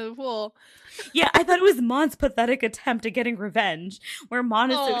push you into the pool. Yeah, I thought it was Mon's pathetic attempt at getting revenge, where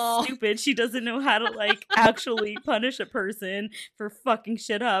Mon is so Oh, stupid she doesn't know how to like actually punish a person for fucking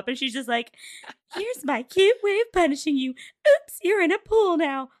shit up, and she's just like, "Here's my cute way of punishing you. Oops, you're in a pool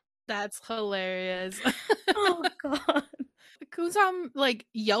now." that's hilarious. Oh god. Kusam like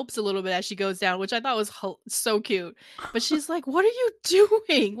yelps a little bit as she goes down, which I thought was so cute. But she's like, "What are you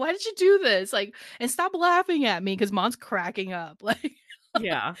doing? Why did you do this? Like, and stop laughing at me because Mom's cracking up." Like,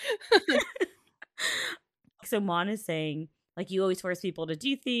 Yeah. So Mon is saying, like, you always force people to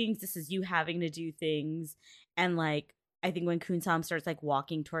do things. This is you having to do things. And like, I think when Kunsam starts like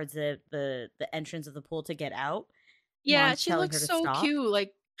walking towards the entrance of the pool to get out, yeah, Mon's she telling looks her to so stop. cute.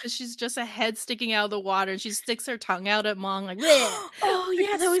 Like, 'cause she's just a head sticking out of the water, and she sticks her tongue out at Mong, like, bleh. Oh Like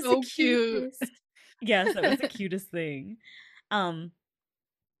yeah, that it's was the so cute. cutest. Yes, that was the cutest thing. Um,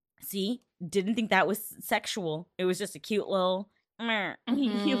 See, didn't think that was sexual. It was just a cute little "Meh."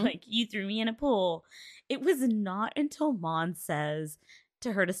 You Hmm. like you threw me in a pool. It was not until Mon says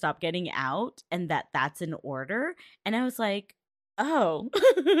to her to stop getting out and that that's an order, and I was like, "Oh."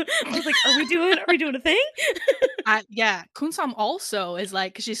 I was like, "Are we doing a thing?" Yeah, Kunsam also is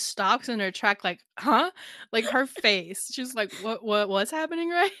like, 'cause she stops in her track, like, huh? Like her face. She's like, what's happening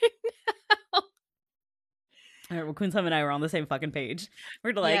right now? All right, well, Quintum and I were on the same fucking page.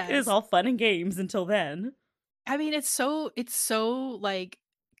 We're like, it was Yes. all fun and games until then. I mean, it's so like,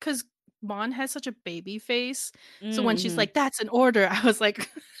 cause Mon has such a baby face, so when she's Hmm. like, "That's an order," I was like,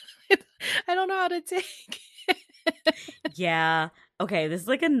 I don't know how to take it. Yeah. Okay, this is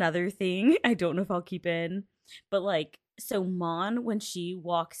like another thing. I don't know if I'll keep in. But like, so Mon, when she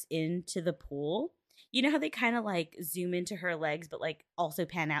walks into the pool, you know how they kind of like zoom into her legs, but like also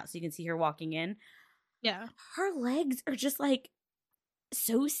pan out so you can see her walking in? Yeah. Her legs are just like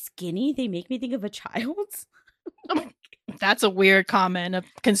so skinny, they make me think of a child's. Like, That's a weird comment of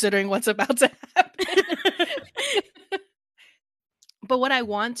considering what's about to happen. But what I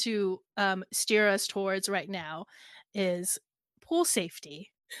want to, steer us towards right now is pool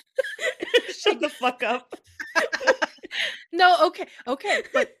safety. shut the fuck up. No, okay, okay,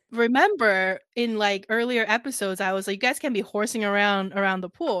 but remember in, like, earlier episodes, I was like, "You guys can't be horsing around the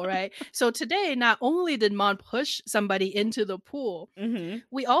pool," right? So today, not only did Mon push somebody into the pool, Hmm.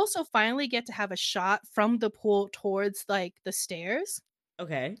 we also finally get to have a shot from the pool towards, like, the stairs,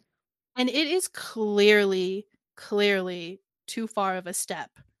 Okay. and it is clearly too far of a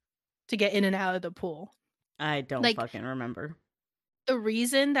step to get in and out of the pool. I don't Like, fucking remember. the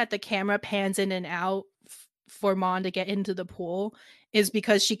reason that the camera pans in and out for Mon to get into the pool is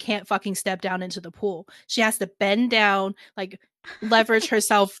because she can't fucking step down into the pool. She has to bend down, like leverage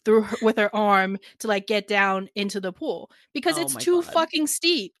herself through with her arm to like get down into the pool because Oh it's my too god. fucking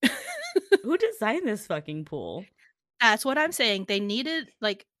steep. Who designed this fucking pool? That's what I'm saying. They needed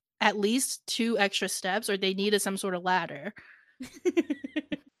like at least 2 extra steps or they needed some sort of ladder.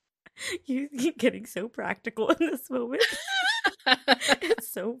 You're getting so practical in this moment. It's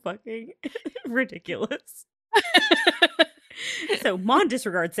so fucking ridiculous. So Mon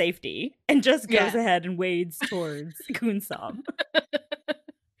disregards safety and just goes Yeah. ahead and wades towards Kunsam.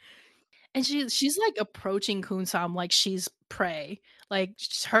 And she's, like, approaching Kunsam like she's prey. Like,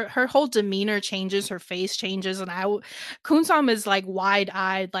 her whole demeanor changes, her face changes, and Kunsam is, like,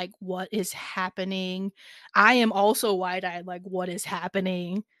 wide-eyed, like, "What is happening?" I am also wide-eyed, like, "What is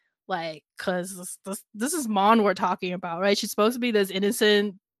happening?" Like, 'cause this is Mon we're talking about, right? She's supposed to be this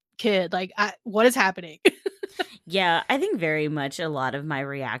innocent kid, like, what is happening? Yeah, I think very much a lot of my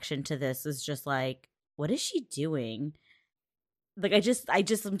reaction to this is just like, what is she doing? Like I'm just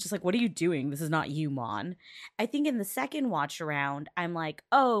like, what are you doing? This is not you, Mon. I think in the second watch around, I'm like,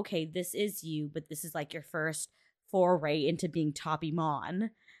 oh, okay, this is you, but this is like your first foray into being Toppy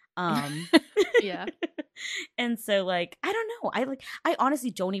Mon. Um Yeah. and so like, I don't know. I honestly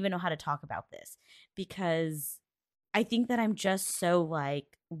don't even know how to talk about this because I think that I'm just so like,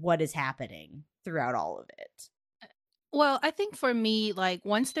 what is happening throughout all of it. Well, I think for me, like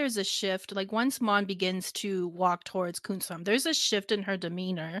once there's a shift, like once Mon begins to walk towards Kunsam, there's a shift in her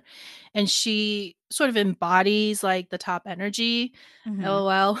demeanor and she sort of embodies like the top energy. Hmm.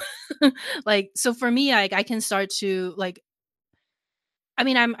 LOL. Like so for me, like I can start to like I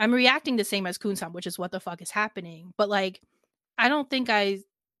mean, I'm reacting the same as Kunsam, which is what the fuck is happening. But like I don't think I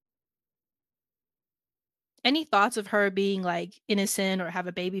any thoughts of her being, like, innocent or have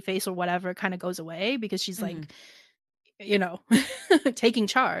a baby face or whatever kinda goes away because she's, Mhm. like, you know, taking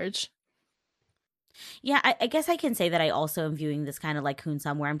charge. Yeah, I guess I can say that I also am viewing this kind of like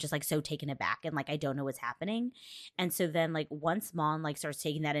Kunsam where I'm just like so taken aback and like I don't know what's happening. And so then like once Mon like starts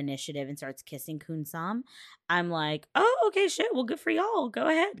taking that initiative and starts kissing Kunsam, I'm like, oh, okay, shit. Well, good for y'all. Go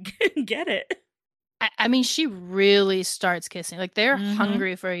ahead. Get it. I mean, she really starts kissing, like, they're Mm-hmm.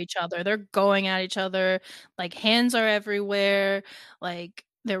 hungry for each other, they're going at each other, like, hands are everywhere, like,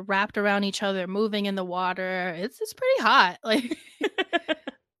 they're wrapped around each other, moving in the water, it's pretty hot, like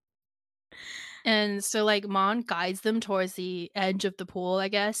and so, like, Mon guides them towards the edge of the pool, I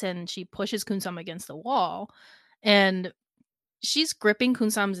guess, and she pushes Kunsam against the wall, and she's gripping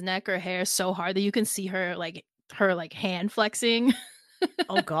Kunsam's neck or hair so hard that you can see her hand flexing.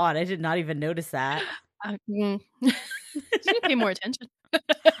 Oh God, I did not even notice that. She didn't pay more attention.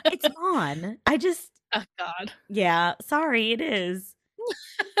 It's Mon. I just Oh god. yeah, sorry, it is.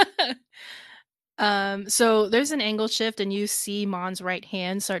 So there's an angle shift and you see Mon's right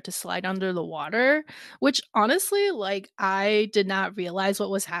hand start to slide under the water, which honestly, like, I did not realize what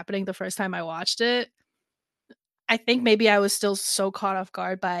was happening the first time I watched it. I think maybe I was still so caught off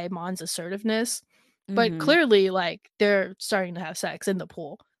guard by Mon's assertiveness, but Mm-hmm. clearly, like, they're starting to have sex in the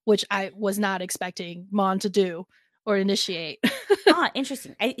pool, which I was not expecting Mon to do or initiate. Ah,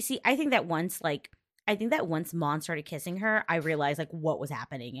 interesting. I see. I think that once Mon started kissing her, I realized like what was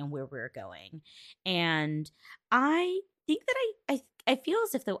happening and where we were going, and I think that I feel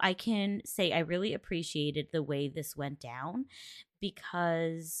as if though I can say I really appreciated the way this went down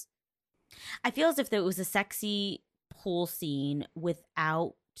because I feel as if though it was a sexy pool scene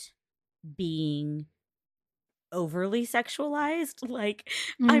without being overly sexualized. Like,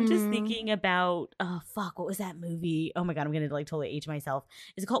 I'm just Mm, thinking about oh fuck, what was that movie? Oh my god, I'm gonna like totally age myself.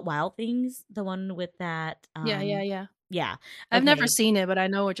 Is it called Wild Things? The one with that yeah, yeah, yeah. yeah. I've never Okay. seen it, but I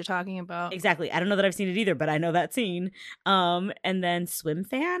know what you're talking about. Exactly. I don't know that I've seen it either, but I know that scene. And then Swim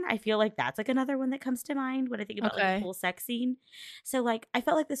Fan, I feel like that's like another one that comes to mind when I think about like a Okay. pool sex scene. So like I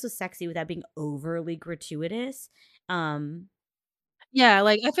felt like this was sexy without being overly gratuitous. Um Yeah,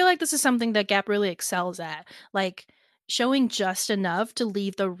 like, I feel like this is something that Gap really excels at, like, showing just enough to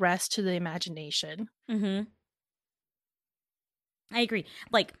leave the rest to the imagination. mhm. I agree.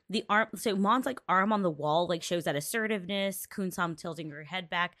 Like the arm, so Mon's like arm on the wall, like shows that assertiveness. Kunsam tilting her head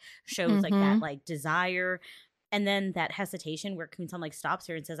back shows like that Mhm. like desire, and then that hesitation where Kunsam like stops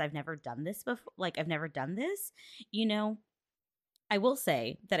her and says, "I've never done this before. Like I've never done this." You know, I will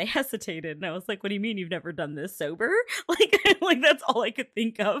say that I hesitated, and I was like, "What do you mean you've never done this sober?" Like that's all I could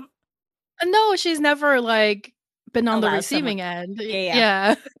think of. No, she's never, like, been on the Allow someone, receiving end. yeah, yeah.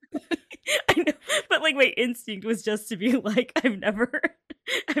 Yeah. I know, but like my instinct was just to be like, I've never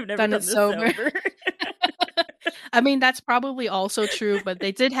Done it done this sober. sober. I mean, that's probably also true, but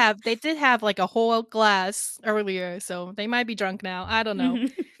they did have, like, a whole glass earlier, so they might be drunk now, I don't know.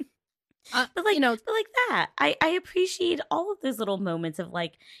 Mhm. But You know, like that, I appreciate all of those little moments of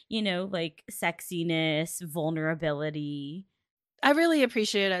like, like sexiness, vulnerability. I really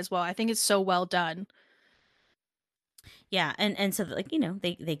appreciate it as well, I think it's so well done. Yeah, and so like,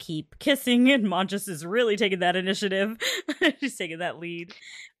 they keep kissing and Montress is really taking that initiative. She's taking that lead.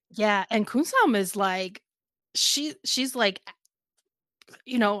 Yeah, and Kunsam is, like she's, like,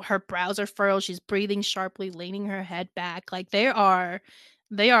 her brows are furrowed, she's breathing sharply, leaning her head back, like, they are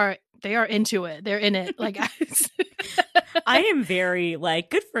into it, they're in it, like, I am very like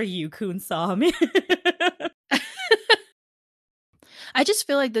good for you, Kunsam. I just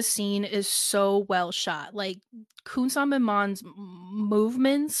feel like the scene is so well shot, like, Kunsam and Mon's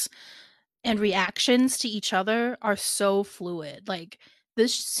movements and reactions to each other are so fluid, like,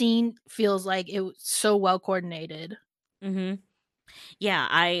 this scene feels like it was so well coordinated. hmm Yeah,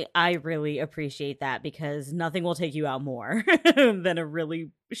 I really appreciate that because nothing will take you out more than a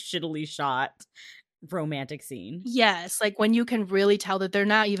really shittily shot romantic scene. Yes, like, when you can really tell that they're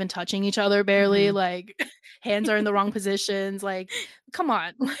not even touching each other barely, hmm like, hands are in the wrong positions, like, come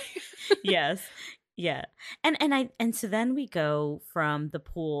on. Yes. Yeah. And so then we go from the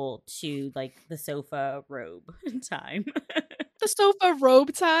pool to like the sofa robe time. The sofa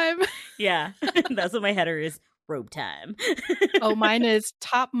robe time. Yeah. That's what my header is. Robe time. Oh, mine is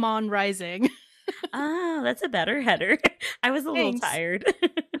Top Mon Rising. Oh, that's a better header. I was a little Thanks. tired.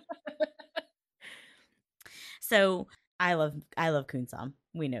 So I love Kunsam.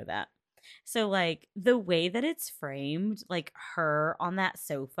 We know that. So like the way that it's framed, like her on that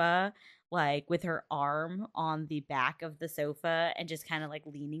sofa, like with her arm on the back of the sofa and just kind of like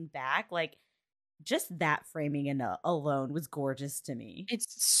leaning back, like just that framing alone was gorgeous to me.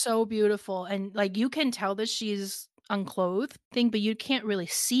 It's so beautiful, and, like, you can tell that she's unclothed thing, but you can't really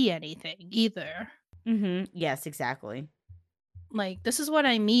see anything either. Yes, exactly. Like, this is what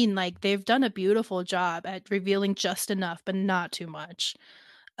I mean, like, they've done a beautiful job at revealing just enough, but not too much.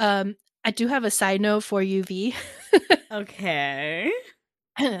 Um, I do have a side note for UV. Okay.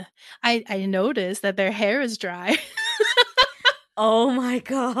 I noticed that their hair is dry. Oh my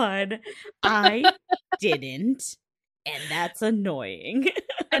god. I didn't, and that's annoying.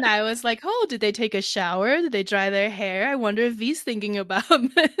 And I was like, "Oh, did they take a shower? Did they dry their hair? I wonder if V's thinking about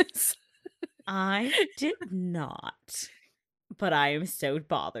this." I did not, but I am so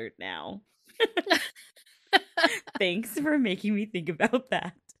bothered now. Thanks for making me think about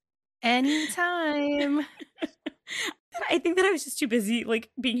that. Anytime. I think that I was just too busy,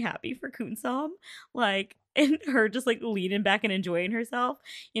 like, being happy for Kunsam, like, and her just, like, leaning back and enjoying herself.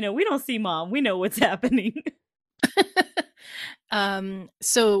 We don't see mom. We know what's happening.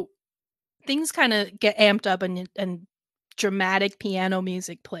 So things kinda get amped up and dramatic piano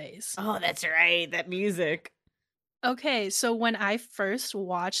music plays. Oh, that's right. That music. Okay, so when I first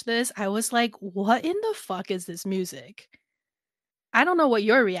watched this, I was like, "What in the fuck is this music?" I don't know what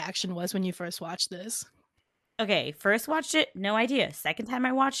your reaction was when you first watched this. Okay, first watched it, no idea. Second time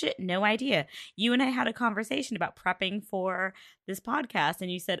I watched it, no idea. You and I had a conversation about prepping for this podcast,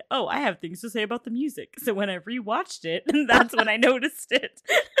 and you said, "Oh, I have things to say about the music." So when I rewatched it, that's when I noticed it.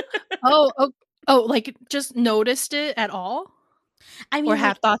 Oh, like, just noticed it at all? I Or mean,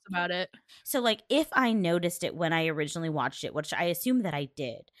 have like, thoughts about it? so, like, if I noticed it when I originally watched it, which I assume that I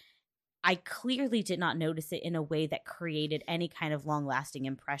did, I clearly did not notice it in a way that created any kind of long lasting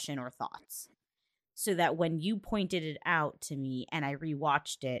impression or thoughts. So that when you pointed it out to me and I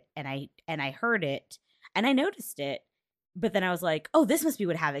rewatched it and I heard it and I noticed it, but then I was like, "Oh, this must be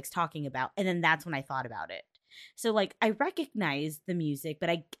what Havoc's talking about." And then that's when I thought about it. So like I recognized the music, but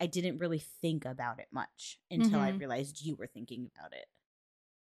I didn't really think about it much until I Mhm. realized you were thinking about it.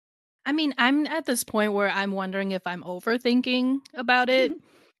 I mean, I'm at this point where I'm wondering if I'm overthinking about it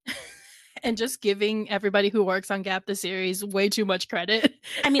and just giving everybody who works on Gap the series way too much credit.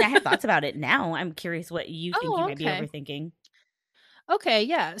 I mean, I have thoughts about it now. I'm curious what you think you Oh, might be okay. overthinking. Okay,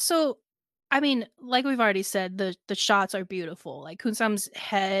 yeah. So, I mean, like we've already said, the shots are beautiful. Like Kunsam's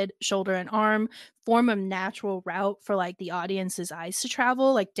head, shoulder, and arm form a natural route for like the audience's eyes to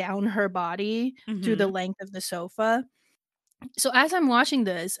travel, like down her body through the Mhm. length of the sofa. So as I'm watching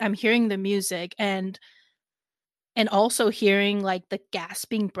this, I'm hearing the music and also hearing like the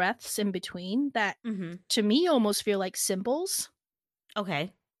gasping breaths in between that Mhm. to me almost feel like cymbals,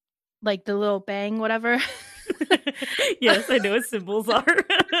 Okay. like the little bang, whatever. Yes, I know what symbols are.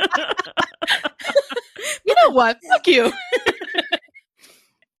 You know what? Fuck you.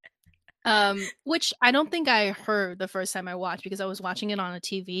 Which I don't think I heard the first time I watched because I was watching it on a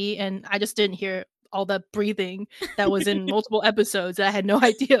TV and I just didn't hear all the breathing that was in multiple episodes that I had no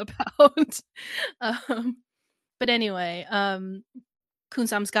idea about. Um, but anyway,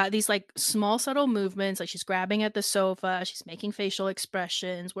 Kunsam's got these like small subtle movements, like she's grabbing at the sofa, she's making facial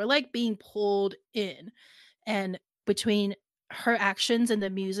expressions. We're like being pulled in. And between her actions and the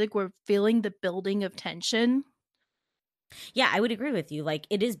music, we're feeling the building of tension. Yeah, I would agree with you. Like,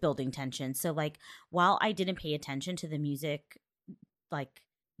 it is building tension. So, like, while I didn't pay attention to the music, like,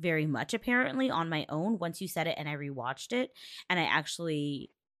 very much apparently on my own, once you said it and I rewatched it and I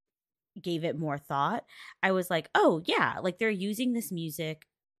actually gave it more thought, I was like, oh, yeah, like, they're using this music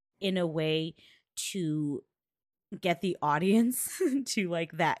in a way to get the audience to,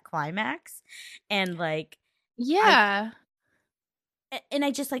 like, that climax. And, like, I Yeah. and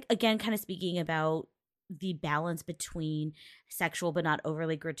I just like again kind of speaking about the balance between sexual but not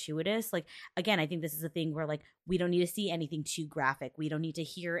overly gratuitous. Like again, I think this is a thing where like we don't need to see anything too graphic. We don't need to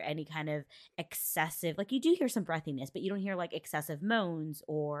hear any kind of excessive like you do hear some breathiness, but you don't hear like excessive moans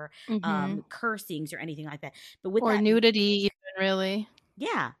or Mhm. cursings or anything like that. But with Or that nudity even, really.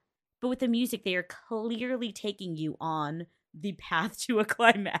 yeah. But with the music, they are clearly taking you on the path to a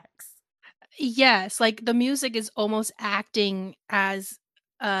climax. Yes, like, the music is almost acting as,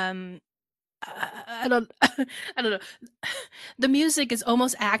 um, I don't I don't know. The music is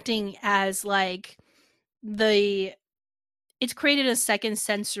almost acting as, like, the it's created a second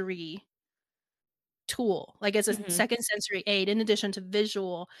sensory tool, like, as a Hmm. second sensory aid in addition to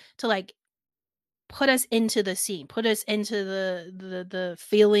visual to, like, put us into the scene, put us into the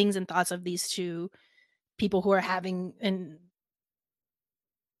feelings and thoughts of these 2 people who are having an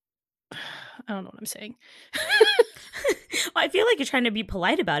I don't know what I'm saying. I feel like you're trying to be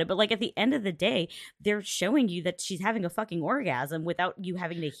polite about it, but like at the end of the day, they're showing you that she's having a fucking orgasm without you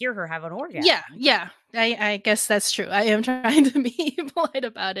having to hear her have an Yeah, orgasm. yeah. I guess that's true. I am trying to be polite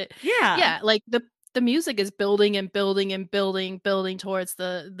about it. Yeah. Yeah, like the music is building and building and building towards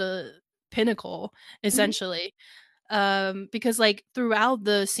the pinnacle Mhm. essentially. Because like throughout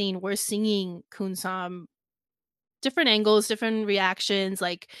the scene we're singing Kunsam different angles, different reactions,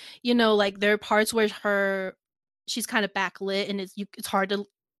 like, like there are parts where she's kind of backlit and it's hard to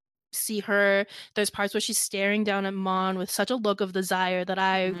see her. There's parts where she's staring down at Mon with such a look of desire that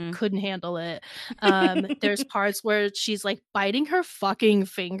I Mhm. couldn't handle it. There's parts where she's like biting her fucking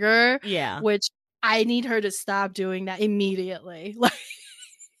finger, Yeah. which I need her to stop doing that immediately. Like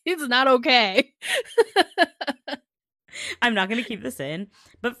it's not okay. I'm not gonna keep this in,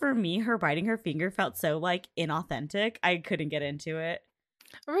 but for me, her biting her finger felt so like inauthentic. I couldn't get into it.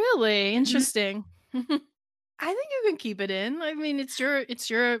 Really Mhm. interesting. I think you can keep it in. I mean, it's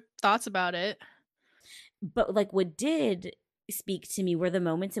your thoughts about it. But like what did speak to me were the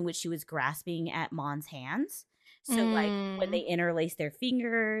moments in which she was grasping at Mon's hands. So like when they Mm. interlace their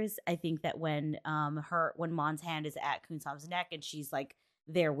fingers, I think that when Mon's hand is at Kunsam's neck and she's like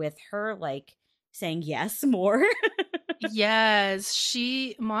there with her, like saying yes more. Yes,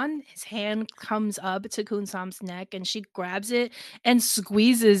 his hand comes up to Kunsam's neck and she grabs it and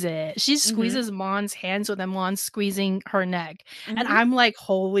squeezes it. She Hmm. squeezes Mon's hands with them Mon squeezing her neck. And Hmm. I'm like,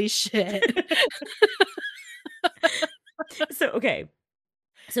 holy shit. So okay,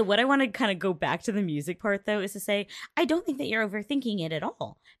 so what I want to kind of go back to the music part though is to say I don't think that you're overthinking it at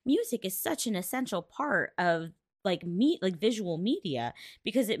all. Music is such an essential part of like visual media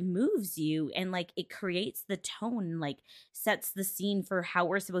because it moves you and like it creates the tone and like sets the scene for how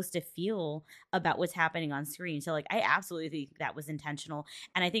we're supposed to feel about what's happening on screen. So like I absolutely think that was intentional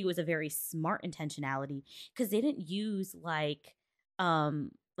and I think it was a very smart intentionality because they didn't use like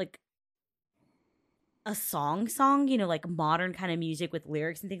a song, like modern kind of music with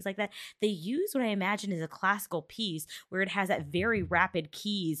lyrics and things like that. They use what I imagine is a classical piece where it has that very rapid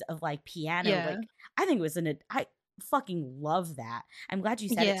keys of like piano. Yeah. Like I think it was I fucking love that. I'm glad you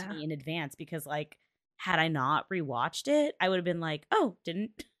said it to Yeah. me in advance because like had I not rewatched it, I would have been like, "Oh,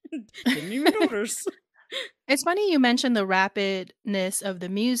 didn't didn't even notice." It's funny you mentioned the rapidness of the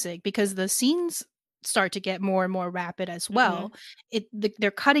music because the scenes start to get more and more rapid as well. Mhm.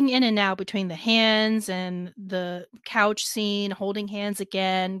 They're cutting in and out between the hands and the couch scene, holding hands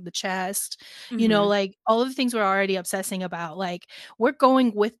again, the chest, Mhm. like all of the things we're already obsessing about. Like we're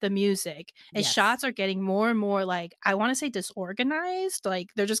going with the music and Yes. shots are getting more and more like I want to say disorganized. Like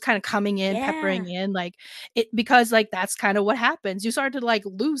they're just kind of coming in, peppering Yeah. in like it because like that's kind of what happens. You start to like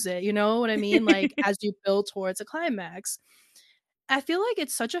lose it, you know what I mean? Like as you build towards a climax. I feel like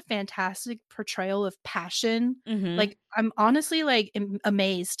it's such a fantastic portrayal of passion. Mhm. Like I'm honestly like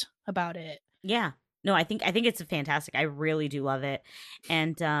amazed about it. Yeah. No, I think it's fantastic. I really do love it.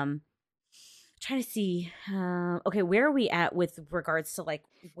 And trying to see okay, where are we at with regards to like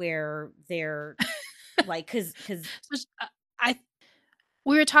where they're like cuz So I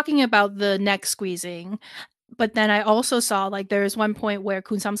we were talking about the neck squeezing, but then I also saw like there's one point where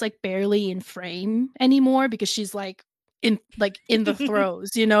Kunsam's like barely in frame anymore because she's like in the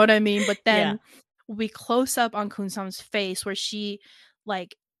throes, you know what I mean? But yeah. then we close up on Kunsam's face where she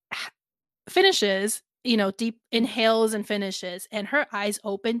like finishes, deep inhales and finishes, and her eyes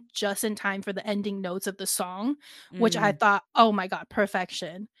open just in time for the ending notes of the song, which I Mm, thought, "Oh my god,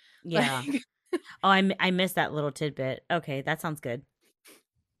 perfection." Like yeah. Oh, I missed that little tidbit. Okay, that sounds good.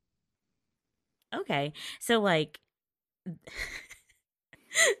 Okay. So like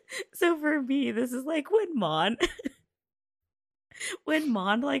so for me this is like when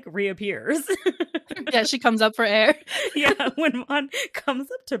Mon like reappears. yeah, she comes up for air. Yeah, when Mon comes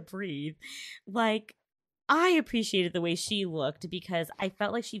up to breathe. Like I appreciated the way she looked because I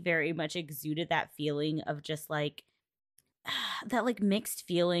felt like she very much exuded that feeling of just like that like mixed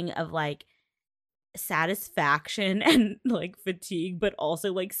feeling of like satisfaction and like fatigue but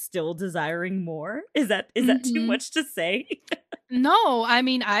also like still desiring more. Is that too Mhm. much to say? No, I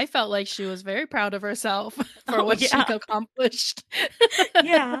mean, I felt like she was very proud of herself for Oh what she yeah. accomplished.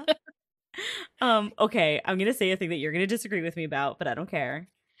 Yeah. Okay, I'm going to say a thing that you're going to disagree with me about, but I don't care.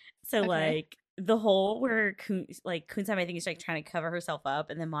 So Okay. like the whole where Kunsam I think is like trying to cover herself up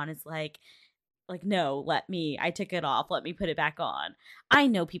and then Mon is like no, I took it off, let me put it back on. I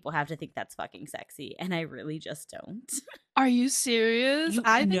know people have to think that's fucking sexy and I really just don't. Are you serious? You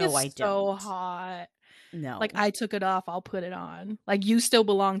I think know I it's so don't. hot. Like, No. I took it off, I'll put it on. Like, you still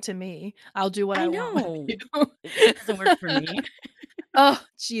belong to me. I'll do what I I want with you. know. It doesn't work for me. Oh,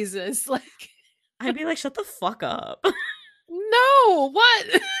 Jesus. Like I'd be like, shut the fuck up. No,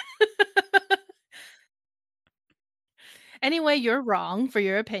 what? Anyway, you're wrong for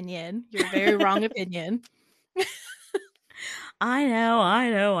your opinion. Your very wrong opinion. I know,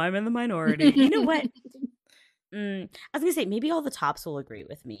 I'm in the minority. You know what? I was gonna say maybe all the tops will agree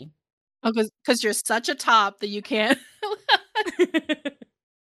with me. Oh, because you're such a top that you can't.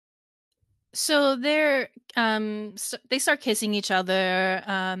 So they start kissing each other.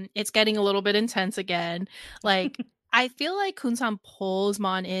 It's getting a little bit intense again. Like, I feel like Kunsam pulls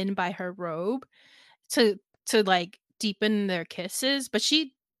Mon in by her robe to like deepen their kisses, but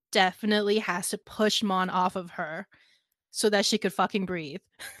she definitely has to push Mon off of her so that she could fucking breathe.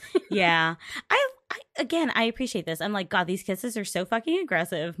 Yeah. I again, I appreciate this. I'm like, God, these kisses are so fucking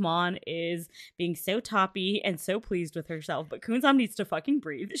aggressive. Mon is being so toppy and so pleased with herself, but Kunzam needs to fucking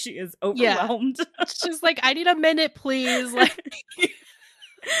breathe. She is Yeah. overwhelmed. She's like, "I need a minute, please." Like,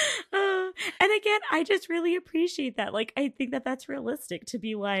 And again, I just really appreciate that. Like, I think that that's realistic to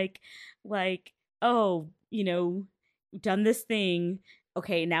be like, oh, done this thing.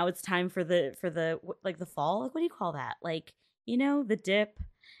 Okay, now it's time for the like the fall. Like, what do you call that? Like, the dip.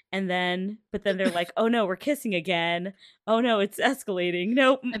 And then, but then they're like, oh no, we're kissing again. Oh no, it's escalating.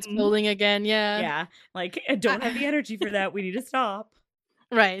 Nope. it's Mm-mm. building again, yeah. Yeah. Like, I don't have the energy for that. We need to stop.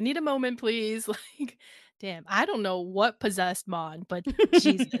 Right, "Need a moment, please." Like, damn, I don't know what possessed Mon, but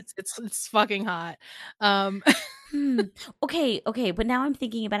Jesus, it's fucking hot. Um, Hmm. Okay, but now I'm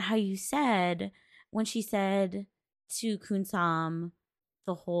thinking about how you said when she said to Kunsam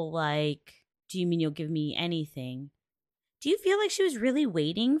the whole like, "Do you mean you'll give me anything?" Do you feel like she was really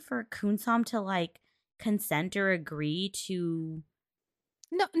waiting for Kunsam to like consent or agree to?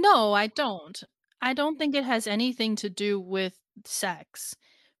 no, I don't. I don't think it has anything to do with sex,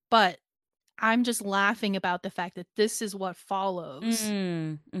 but I'm just laughing about the fact that this is what follows.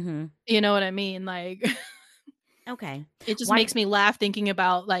 Mm-hmm. You know what I mean? Like, Okay. it just Why? makes me laugh thinking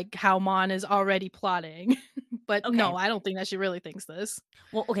about, like, how Mon is already plotting. But no, Okay. I don't think that she really thinks this.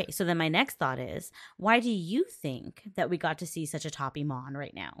 Well, okay. So then my next thought is, why do you think that we got to see such a toppy Mon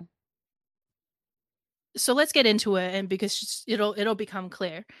right now? So let's get into it, and because it'll become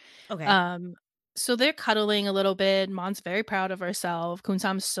clear. Okay. Um, so they're cuddling a little bit. Mon's very proud of herself.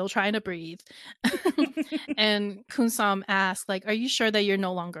 Kunsam's still trying to breathe. And Kunsam asks, like, "Are you sure that you're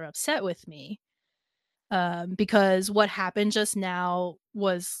no longer upset with me? Because what happened just now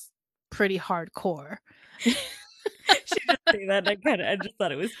was pretty hardcore." She did say that. I just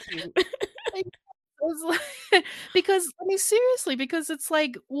thought it was cute. Like, I was like because I mean, seriously, because it's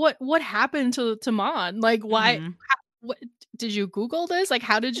like, what happened to Mon? Like, why Hmm. what did you Google this? Like,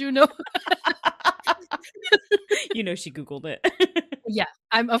 how did you know? She Googled it. Yeah,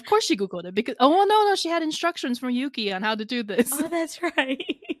 I'm of course she Googled it because oh, no, she had instructions from Yuki on how to do this. Oh, that's right.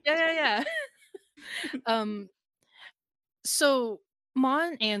 Yeah, yeah, yeah. Um, so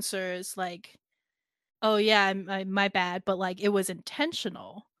Mon answers like, "Oh, yeah, my bad, but, like, it was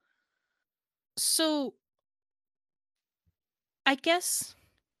intentional." So, I guess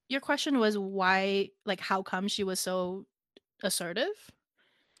your question was why like, how come she was so assertive?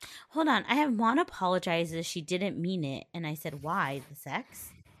 Hold on. I have Mon apologizes she didn't mean it. And I said, why? The sex?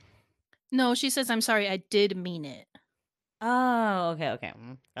 No, she says, "I'm sorry, I did mean it." Oh, okay.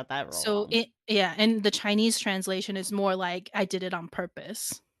 Got that real So wrong. it yeah, and the Chinese translation is more like, "I did it on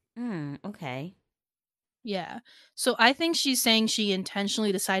purpose." Okay. Yeah. So I think she's saying she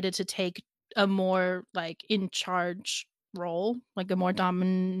intentionally decided to take a more, like, in charge role, like a more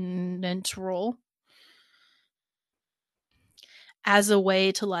dominant role as a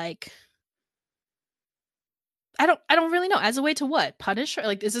way to, like I don't really know, as a way to what? Punish her?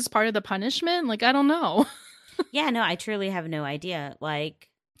 Like, is this part of the punishment? Like, I don't know. Yeah, no, I truly have no idea. Like,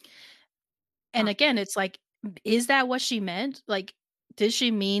 And again, it's like, is that what she meant? Like, did she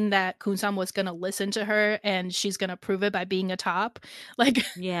mean that Kunsam was gonna listen to her and she's gonna prove it by being a top? Like,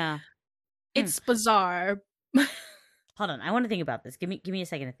 yeah. Hmm. it's bizarre. Hold on. I want to think about this. Give me a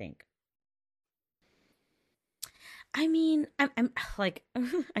second to think. I mean, I'm like,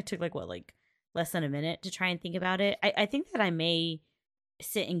 I took like what, like less than a minute to try and think about it. I think that I may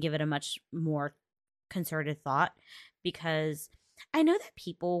sit and give it a much more concerted thought because I know that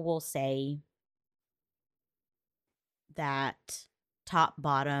people will say that top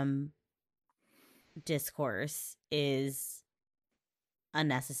bottom discourse is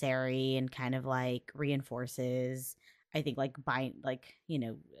unnecessary and kind of like reinforces, I think, like bind like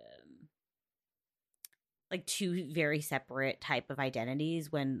like two very separate type of identities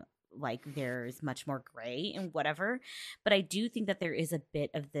when like there's much more gray and whatever. But I do think that there is a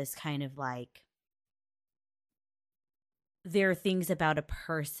bit of this kind of like, there are things about a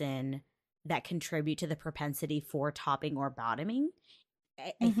person that contribute to the propensity for topping or bottoming.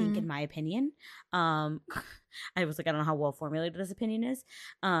 I think, in Mhm. my opinion, um, I was like, I don't know how well formulated this opinion is.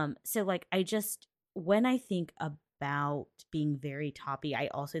 So like, I just when I think about being very toppy, I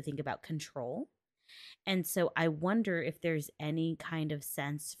also think about control, and so I wonder if there's any kind of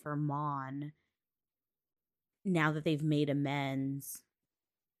sense for Mon now that they've made amends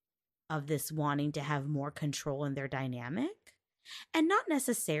of this wanting to have more control in their dynamic. And not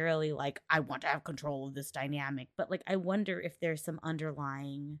necessarily like I want to have control of this dynamic, but like I wonder if there's some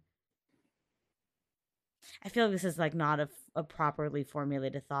underlying. I feel like this is like not a properly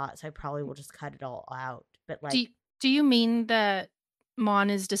formulated thought, so I probably will just cut it all out. But Do like, do you mean that Mon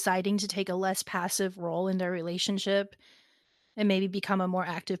is deciding to take a less passive role in their relationship and maybe become a more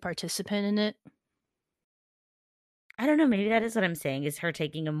active participant in it? I don't know, maybe that is what I'm saying, is her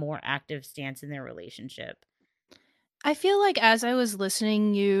taking a more active stance in their relationship. I feel like as I was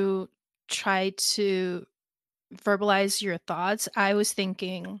listening you try to verbalize your thoughts, I was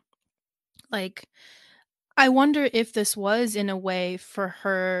thinking, like, I wonder if this was in a way for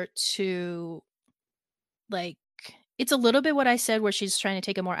her to, like, it's a little bit what I said where she's trying to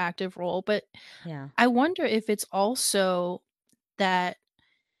take a more active role, but Yeah. I wonder if it's also that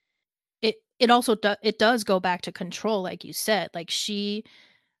it does go back to control, like you said. Like, she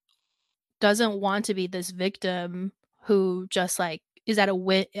doesn't want to be this victim who just, like, is at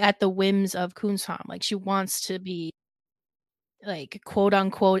the whims of Kunsam. Like, she wants to be, like, quote,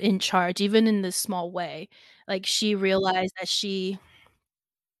 unquote, "in charge," even in this small way. Like, she realized that she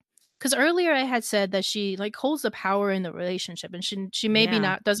 'cause earlier I had said that she, like, holds the power in the relationship, and she maybe Yeah.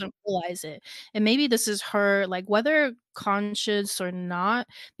 not doesn't realize it, and maybe this is her, like, whether conscious or not,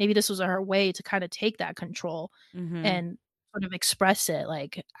 maybe this was her way to kinda take that control Mhm. and sort of express it,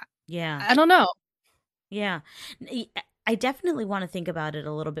 like, Yeah. I don't know. Yeah. I definitely want to think about it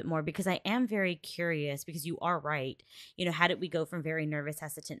a little bit more because I am very curious because you are right. How did we go from very nervous,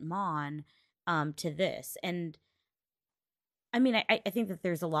 hesitant Mon to this? And I mean, I think that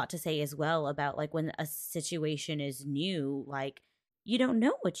there's a lot to say as well about like when a situation is new, like you don't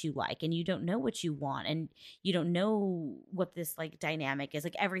know what you like and you don't know what you want and you don't know what this like dynamic is.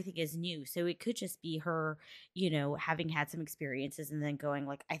 Like everything is new. So it could just be her, having had some experiences and then going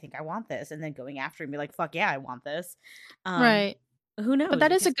like, I think I want this, and then going after me like, fuck yeah, I want this. Um, Right. who But knows?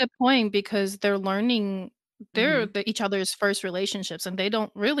 that is a Because good point because they're learning they're mhm, the each other's first relationships, and they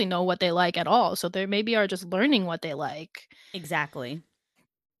don't really know what they like at all, so they maybe are just learning what they like. exactly.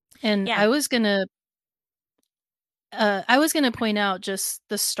 And Yeah. I was gonna point out just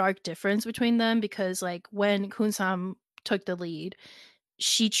the stark difference between them because, like, when Kunsam took the lead,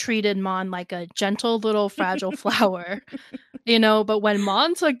 she treated Mon like a gentle little fragile flower, but when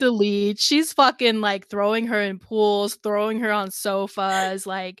Mon took the lead, she's fucking, like, throwing her in pools, throwing her on sofas,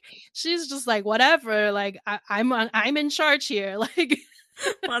 like, she's just like, "Whatever, like, I'm in charge here," like,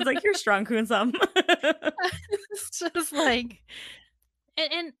 Mon's like, you're strong, Kunsum. it's just like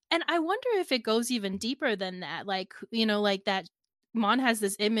and I wonder if it goes even deeper than that, like, like that Mon has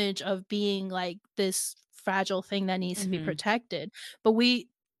this image of being, like, this fragile thing that needs to be hmm protected, but we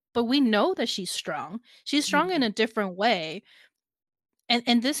know that she's strong. She's strong in hmm a different way,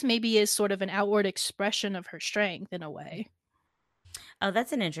 and this maybe is sort of an outward expression of her strength in a way. Oh,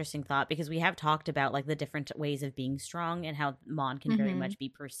 that's an interesting thought because we have talked about like the different ways of being strong and how Mon can very Mhm. much be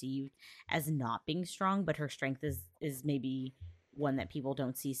perceived as not being strong, but her strength is maybe one that people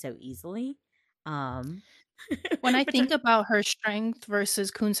don't see so easily. Um When I which think about her strength versus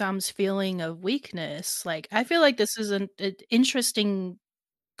Kunsam's feeling of weakness, like, I feel like this is an interesting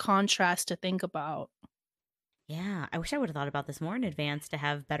contrast to think about. yeah, I wish I would have thought about this more in advance to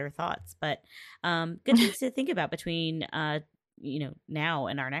have better thoughts, but good things to think about between now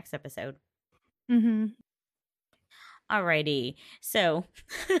and our next episode. Mhm. Alrighty. So,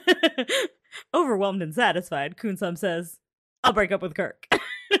 overwhelmed and satisfied, Kunsum says, I'll break up with Kirk.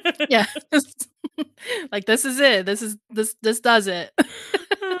 Yeah. Like, this is it. This does it.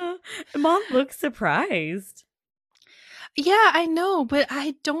 Mom looks surprised. Yeah, I know, but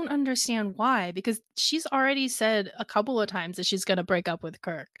I don't understand why, because she's already said a couple of times that she's gonna break up with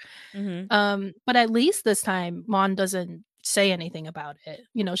Kirk. hmm But at least this time, Mon doesn't say anything about it.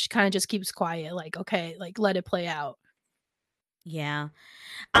 She kinda just keeps quiet, like, "Okay, like, let it play out." Yeah.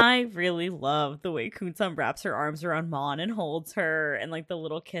 I really love the way Kunsum wraps her arms around Mon and holds her and like the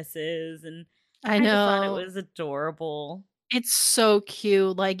little kisses. And I I just thought it know. was adorable. It's so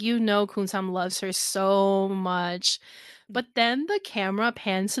cute, like, Kunsam loves her so much, but then the camera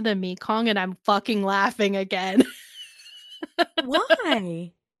pans to the Mekong and I'm fucking laughing again.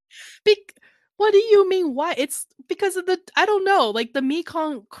 Why? Bec What do you mean why? It's because of the I don't know, like, the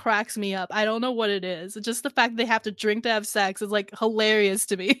Mekong cracks me up. I don't know what it is. It's just the fact they have to drink to have sex is, like, hilarious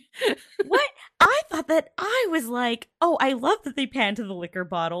to me. What? I thought that I was like, oh, I love that they pan to the liquor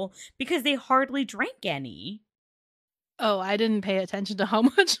bottle because they hardly drank any. Oh, I didn't pay attention to how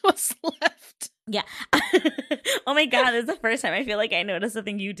much was left. Yeah. Oh my god, this is the first time I feel like I noticed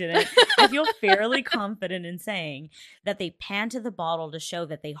something you didn't. I feel fairly confident in saying that they pan to the bottle to show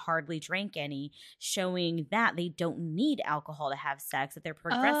that they hardly drank any, showing that they don't need alcohol to have sex, that they're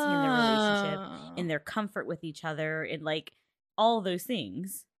progressing in their relationship, Oh, in their comfort with each other, in like all those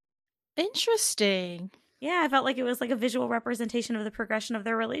things. interesting. Yeah, I felt like it was like a visual representation of the progression of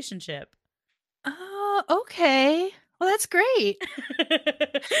their relationship. Oh, okay. Well, that's great.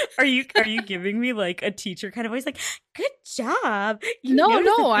 Are you giving me like a teacher kind of voice like good job, you No,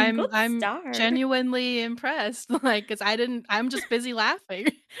 noticed a no, thing, gold I'm star. genuinely impressed, like, 'cause I'm just busy laughing.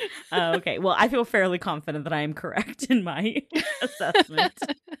 Oh, okay, well I feel fairly confident that I am correct in my assessment.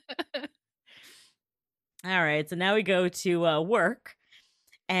 All right, so now we go to work,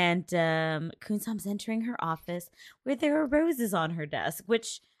 and Kunsam's entering her office where there are roses on her desk,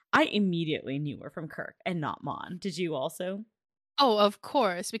 which I immediately knew were from Kirk and not Mon. Did you also? Oh, of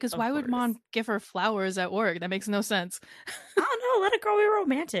course, because Of why would course. mom give her flowers at work? That makes no sense. I don't know, let a girl be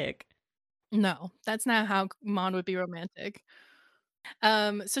romantic. No, that's not how Mon would be romantic.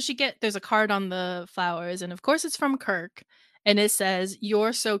 So there's a card on the flowers, and of course it's from Kirk, and it says,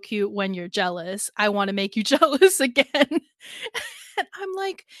 "You're so cute when you're jealous. I want to make you jealous again." And I'm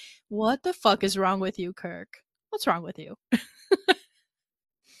like, "What the fuck is wrong with you, Kirk? What's wrong with you?"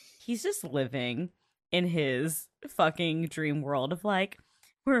 He's just living in his fucking dream world of like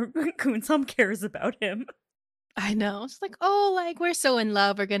where Kunsam cares about him. I know. It's like, "Oh, like we're so in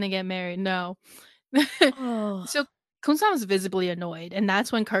love, we're gonna get married." No. Oh, So Kunsam is visibly annoyed, and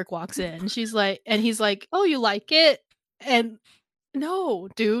that's when Kirk walks in. And he's like, "Oh, you like it?" And no,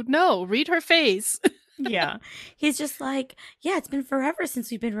 dude, no. Read her face. yeah. He's just like, yeah, it's been forever since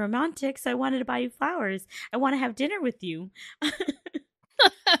we've been romantic, so I wanted to buy you flowers. I want to have dinner with you.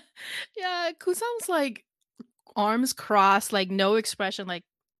 Yeah, Kusam's like arms crossed, like no expression, like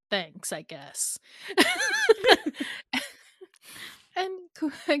thanks, I guess.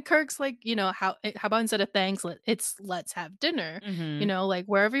 And Kirk's like, how about instead of thanks, let's have dinner. Hmm. Like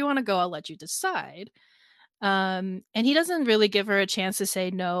wherever you want to go, I'll let you decide. And he doesn't really give her a chance to say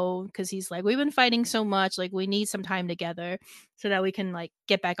no because he's like, we've been fighting so much, like we need some time together so that we can like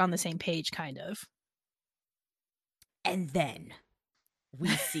get back on the same page, kind of. And then we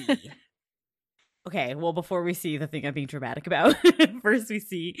see. Okay, well, before we see the thing I'm being dramatic about, first we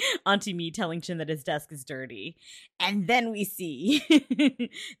see Auntie Me telling Chin that his desk is dirty. And then we see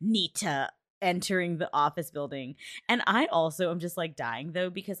Nita entering the office building. And I also am just like dying though,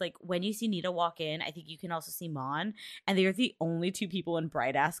 because like when you see Nita walk in, I think you can also see Mon, and they're the only two people in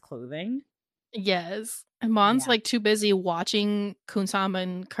bright ass clothing. Yes. And Mon's Yeah, like too busy watching Kunsama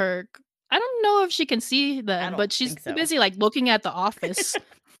and Kirk. I don't know if she can see I them, don't but she's think too so. busy like looking at the office.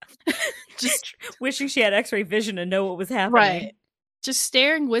 Just Wishing she had x ray vision to know what was right. happening. Just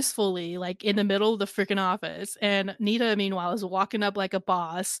staring wistfully, like in the middle of the freaking office. And Nita, meanwhile, is walking up like a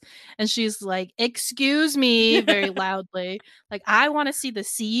boss. And she's like, "Excuse me," very loudly. Like, "I want to see the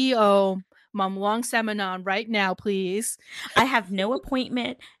CEO, Mom Long Seminon, right now, please." I have no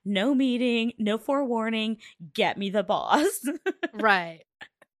appointment, no meeting, no forewarning. Get me the boss. Right.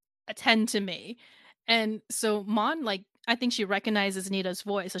 Attend to me. And so Mon, like, I think she recognizes Nita's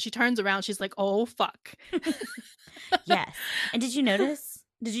voice. So she turns around. She's like, "Oh, fuck." Yes. And did you notice?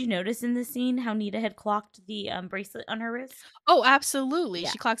 Did you notice in the scene how Nita had clocked the bracelet on her wrist? Oh, absolutely. Yeah.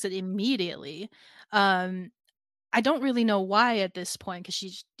 She clocks it immediately. Um, I don't really know why at this point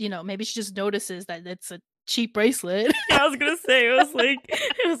because maybe she just notices that it's a cheap bracelet. Yeah, I was gonna say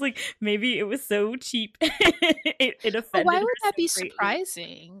it was like maybe it was so cheap it But why offended would her that so be greatly.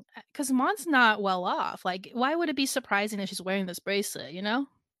 surprising? Because Mon's not well off. Like, why would it be surprising that she's wearing this bracelet, you know?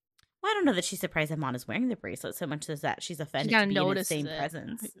 Well, I don't know that she's surprised that Mon is wearing the bracelet so much as that she's She offended to kinda be in its notices same it.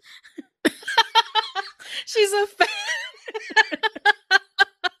 presence. She's a fan.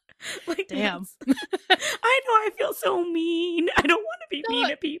 Like Damn. that's I know I feel so mean. I don't want to be No, mean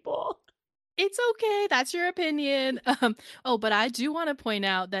to people. it's okay, that's your opinion. But I do wanna point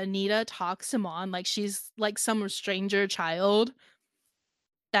out that Nita talks to Mon like she's, like, some stranger child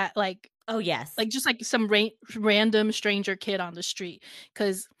that, Oh yes. just, like, some random stranger kid on the street.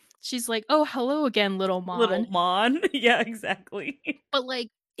 Because she's like, "Oh, hello again, little Little Mon." Mon. Yeah, exactly. But, like,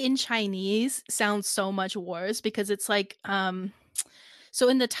 in Chinese sounds so much worse because it's like, So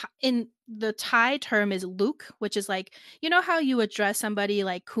in the Thai term is Luke, which is like, you know how you address somebody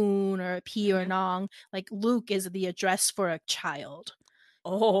like Kun or P or Hmm. Nong? Like Luke is the address for a child.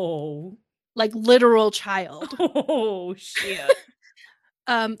 Oh. Like literal child. Oh shit.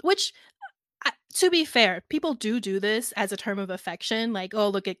 Which to be fair, people do this as a term of affection. Like, oh,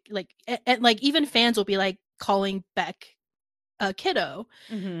 look at like, and like even fans will be like calling Beck a kiddo,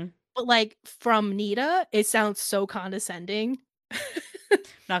 Hmm. but like from Nita, it sounds so condescending.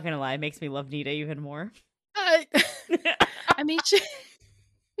 Not gonna lie, it makes me love Nita even more. I, I mean, she,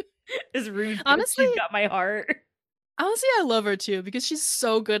 This rude bitch, honestly, she's got my heart. honestly, I love her too because she's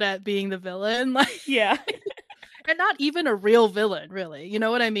so good at being the villain. Like, Yeah. and not even a real villain, really. You know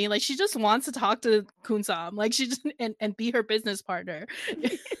what I mean? Like, she just wants to talk to Kunsam, like she just and be her business partner.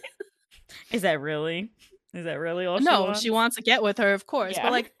 Is that really? Is that really all she No, she wants? wants to get with her, of course, but Yeah.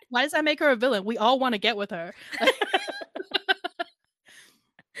 like, why does that make her a villain? We all want to get with her. Like,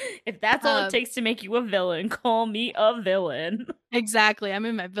 If that's all it um, takes to make you a villain, call me a villain. exactly. I'm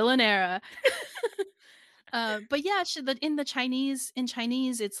in my villain era. But yeah, in the Chinese,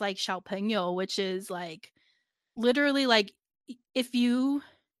 it's like 小朋友, which is like literally like if you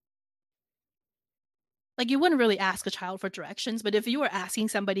like you wouldn't really ask a child for directions, but if you were asking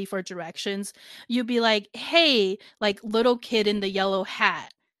somebody for directions, you'd be like, "Hey, like little kid in the yellow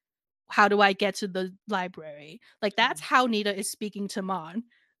hat, how do I get to the library?" Like that's how Nita is speaking to Mon.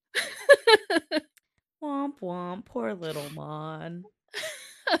 Womp womp, poor little Mon.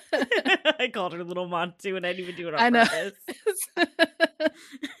 I called her little Mon too, and I didn't even do it on I know. purpose.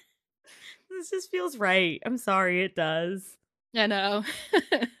 This just feels right. I'm sorry, it does. I know.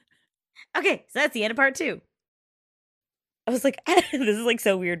 Okay, so that's the end of part 2. I was like, this is like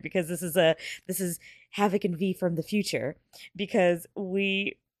so weird because this is Havoc and V from the future because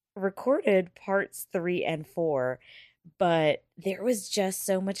we recorded parts 3 and 4, but there was just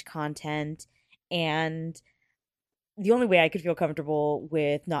so much content, and the only way I could feel comfortable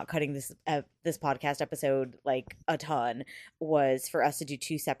with not cutting this podcast episode like a ton was for us to do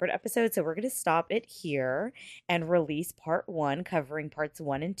 2 separate episodes. So we're going to stop it here and release part 1 covering parts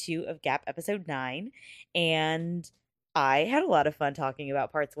 1 and 2 of Gap episode 9. And I had a lot of fun talking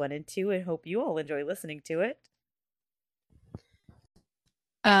about parts 1 and 2 and hope you all enjoy listening to it.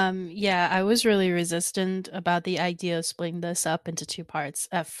 Yeah, I was really resistant about the idea of splitting this up into 2 parts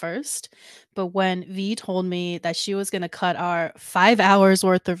at first, but when V told me that she was gonna cut our 5 hours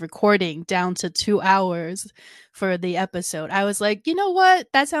worth of recording down to 2 hours for the episode, I was like, "You know what?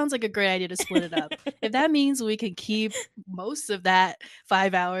 That sounds like a great idea to split it up. If that means we can keep most of that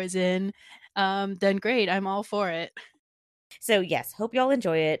 5 hours in, then great, I'm all for it." So yes, hope y'all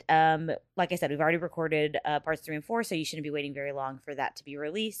enjoy it. Like I said, we've already recorded parts 3 and 4, so you shouldn't be waiting very long for that to be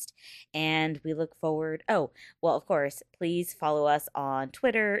released. And we look forward. Oh, well, of course, please follow us on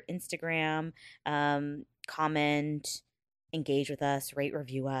Twitter, Instagram, comment, engage with us, rate,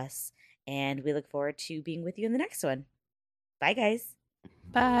 review us, and we look forward to being with you in the next one. Bye, guys.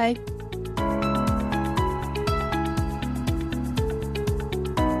 Bye.